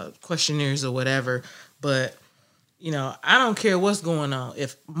 Questionnaires or whatever, but you know, I don't care what's going on.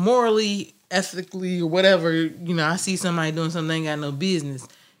 If morally, ethically, or whatever, you know, I see somebody doing something they ain't got no business,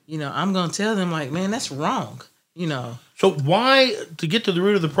 you know, I'm gonna tell them like, man, that's wrong. You know. So why, to get to the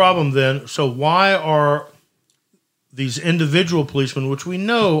root of the problem then, so why are these individual policemen, which we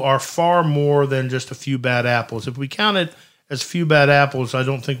know are far more than just a few bad apples? If we count it as few bad apples, I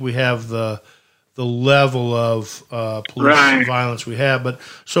don't think we have the level of police violence we have. But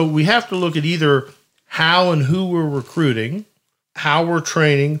so we have to look at either how and who we're recruiting, how we're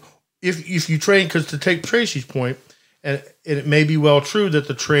training. If you train, because to take Tracy's point, and it may be well true that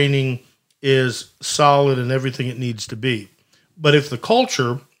the training is solid and everything it needs to be. But if the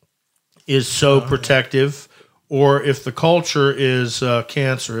culture is so protective, or if the culture is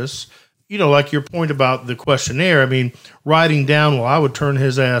cancerous, you know, like your point about the questionnaire, I mean, writing down, well, I would turn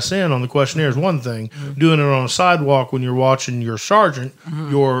his ass in on the questionnaire is one thing. Doing it on a sidewalk when you're watching your sergeant,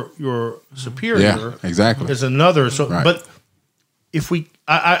 your superior, exactly, is another. So, but if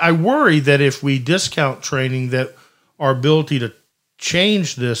I worry that if we discount training, that our ability to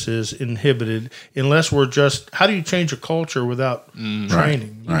change this is inhibited unless we're just, how do you change a culture without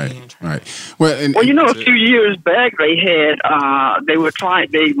training? Right. Well, you know, a few years back they had they were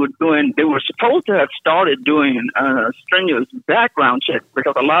supposed to have started doing strenuous background checks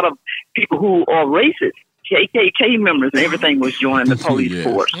because a lot of people who are racist, KKK members and everything, was joining the police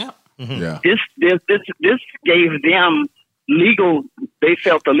force. Yeah. This gave them they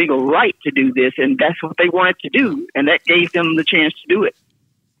felt the legal right to do this, and that's what they wanted to do, and that gave them the chance to do it.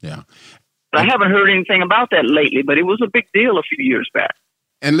 Yeah. But I haven't heard anything about that lately, but it was a big deal a few years back.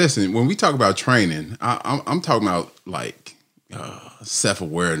 And listen, when we talk about training, I'm talking about like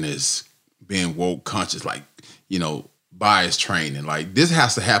self-awareness, being woke, conscious, like, you know, bias training. Like this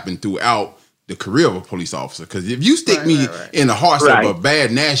has to happen throughout the career of a police officer. Because if you stick me in the hearts of a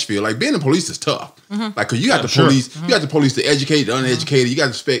bad Nashville, like being a police is tough. Like, cause you got to police, you got to police the educated, the uneducated. You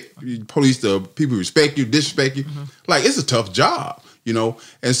got to police the people who respect you, disrespect you. Like it's a tough job, you know.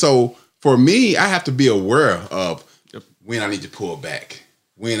 And so for me, I have to be aware of when I need to pull back,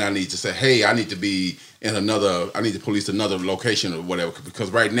 when I need to say, hey, I need to be in I need to police another location or whatever.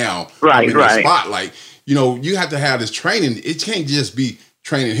 Because right now, I'm in a spot. Like, you know, you have to have this training. It can't just be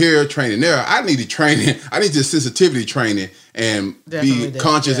training here, training there. I need this sensitivity training and be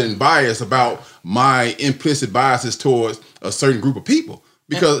conscious and biased about my implicit biases towards a certain group of people.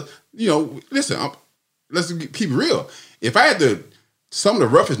 Because, you know, listen, let's keep it real. If I had some of the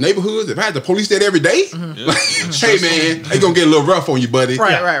roughest neighborhoods, if I had to police that every day, like, hey man, they gonna get a little rough on you, buddy.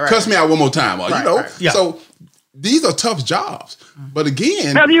 Right. Cuss me out one more time, you know. So these are tough jobs. But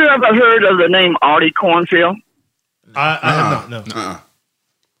again, have you ever heard of the name Artie Cornfield? I have not. No.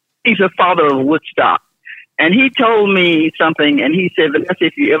 He's the father of Woodstock. And he told me something, and he said, Vanessa,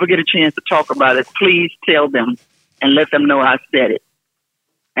 if you ever get a chance to talk about it, please tell them and let them know I said it.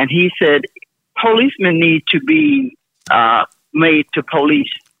 And he said, policemen need to be made to police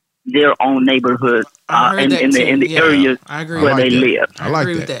their own neighborhood in the areas where they live. I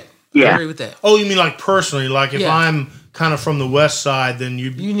agree with that. Yeah. I agree with that. Oh, you mean like personally? Like if I'm kind of from the west side, then you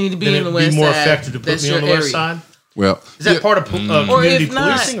need to be in the west side. Be more effective to put me on the west side? Well, is that part of community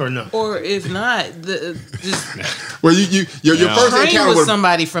policing or no? Or if not, just well, your first encounter with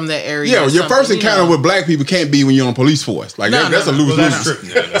somebody from that area. Yeah, your first encounter with black people can't be when you're on police force. Like that's a lose. That's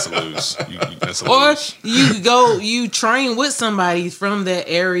a lose. That's a lose. Or you train with somebody from that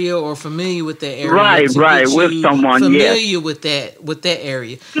area or familiar with that area. Right, with someone familiar with that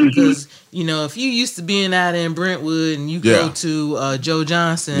area. Because you know, if you used to being out in Brentwood and you go to Joe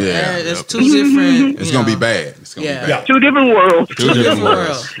Johnson, it's two different. It's gonna be bad. It's gonna be bad. Two different worlds. Two different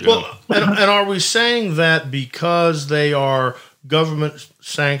worlds. Well, and are we saying that because they are government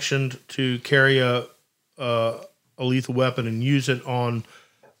sanctioned to carry a lethal weapon and use it on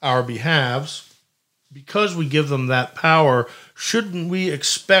our behalves, because we give them that power, shouldn't we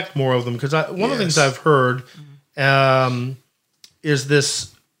expect more of them? Because one of the things I've heard is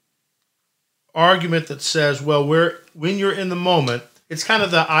this argument that says, well, when you're in the moment, it's kind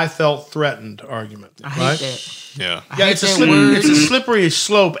of the "I felt threatened" argument. I right? hate that. Yeah. It's a slippery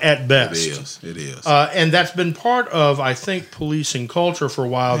slope at best. It is. And that's been part of, I think, policing culture for a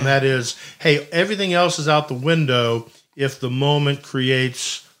while, and that is, hey, everything else is out the window if the moment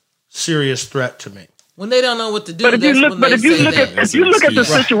creates serious threat to me. When they don't know what to do, But if you look at the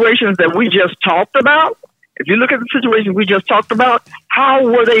situations that we just talked about, how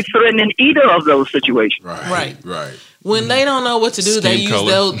were they threatening either of those situations? Right. When they don't know what to do, they use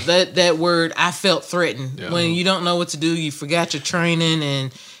color. that word. I felt threatened. Yeah. When you don't know what to do, you forgot your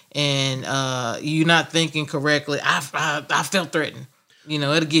training and you're not thinking correctly. I felt threatened.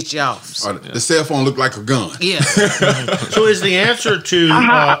 It'll get you off. The cell phone looked like a gun. Yeah. So is the answer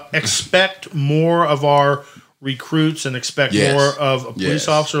to expect more of our recruits and expect more of a police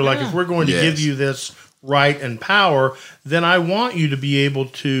officer? Like if we're going to give you this right and power, then I want you to be able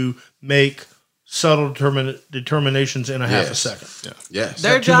to make subtle determinations in a half a second. Yeah. Yes.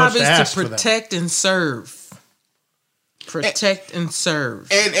 Their job is to protect and serve.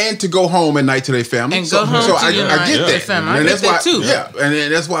 And to go home at night to their family. And go home to I get that. Family. I get that too. Yeah,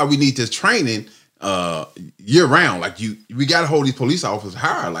 and that's why we need this training year round. Like we got to hold these police officers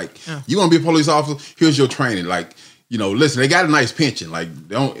higher. Like you want to be a police officer? Here's your training. Like listen, they got a nice pension. Like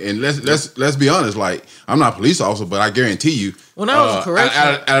let's be honest. Like I'm not a police officer, but I guarantee you, when I was a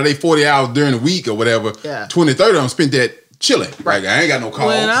correctional, out of they 40 hours during the week or whatever, 20, 30 of them spent that chilling. Right. Like I ain't got no calls.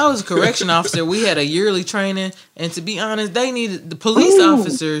 When I was a correction officer, we had a yearly training, and to be honest, they needed the police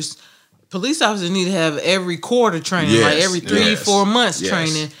officers. Police officers need to have every quarter training, like every 3-4 months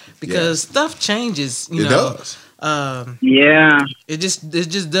training, because stuff changes. It does. It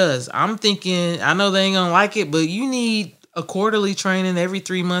just does. I'm thinking, I know they ain't gonna like it, but you need a quarterly training every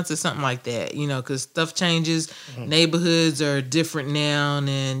 3 months or something like that, because stuff changes. Mm-hmm. Neighborhoods are different now,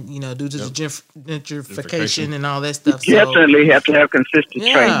 and due to the gentrification and all that stuff. You definitely have to have consistent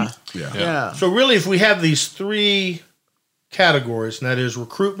training. Yeah. So really, if we have these three categories, and that is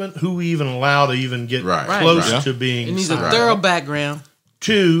recruitment, who we even allow to even get close to being it needs a thorough background.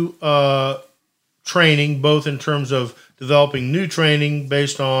 2, training, both in terms of developing new training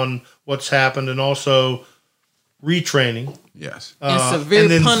based on what's happened, and also retraining. Yes. And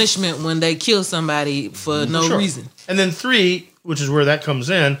severe punishment when they kill somebody for no reason. And then 3, which is where that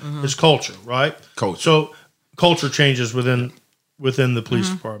comes in, is culture, right? Culture. So culture changes within the police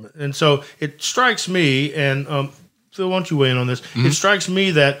department. And so it strikes me, and Phil, why don't you weigh in on this? It strikes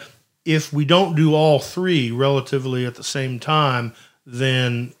me that if we don't do all 3 relatively at the same time,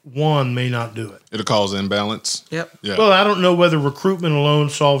 then one may not do it. It'll cause imbalance. Yep. Yeah. Well, I don't know whether recruitment alone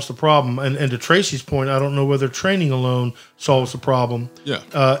solves the problem. And to Tracy's point, I don't know whether training alone solves the problem. Yeah.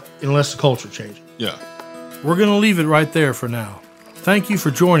 Unless the culture changes. Yeah. We're going to leave it right there for now. Thank you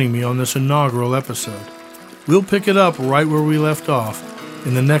for joining me on this inaugural episode. We'll pick it up right where we left off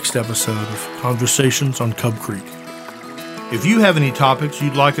in the next episode of Conversations on Cub Creek. If you have any topics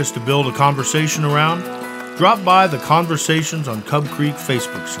you'd like us to build a conversation around, drop by the Conversations on Cub Creek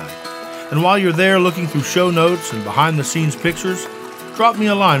Facebook site. And while you're there looking through show notes and behind-the-scenes pictures, drop me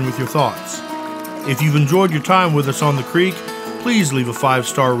a line with your thoughts. If you've enjoyed your time with us on the Creek, please leave a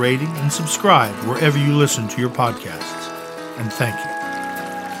 5-star rating and subscribe wherever you listen to your podcasts. And thank you.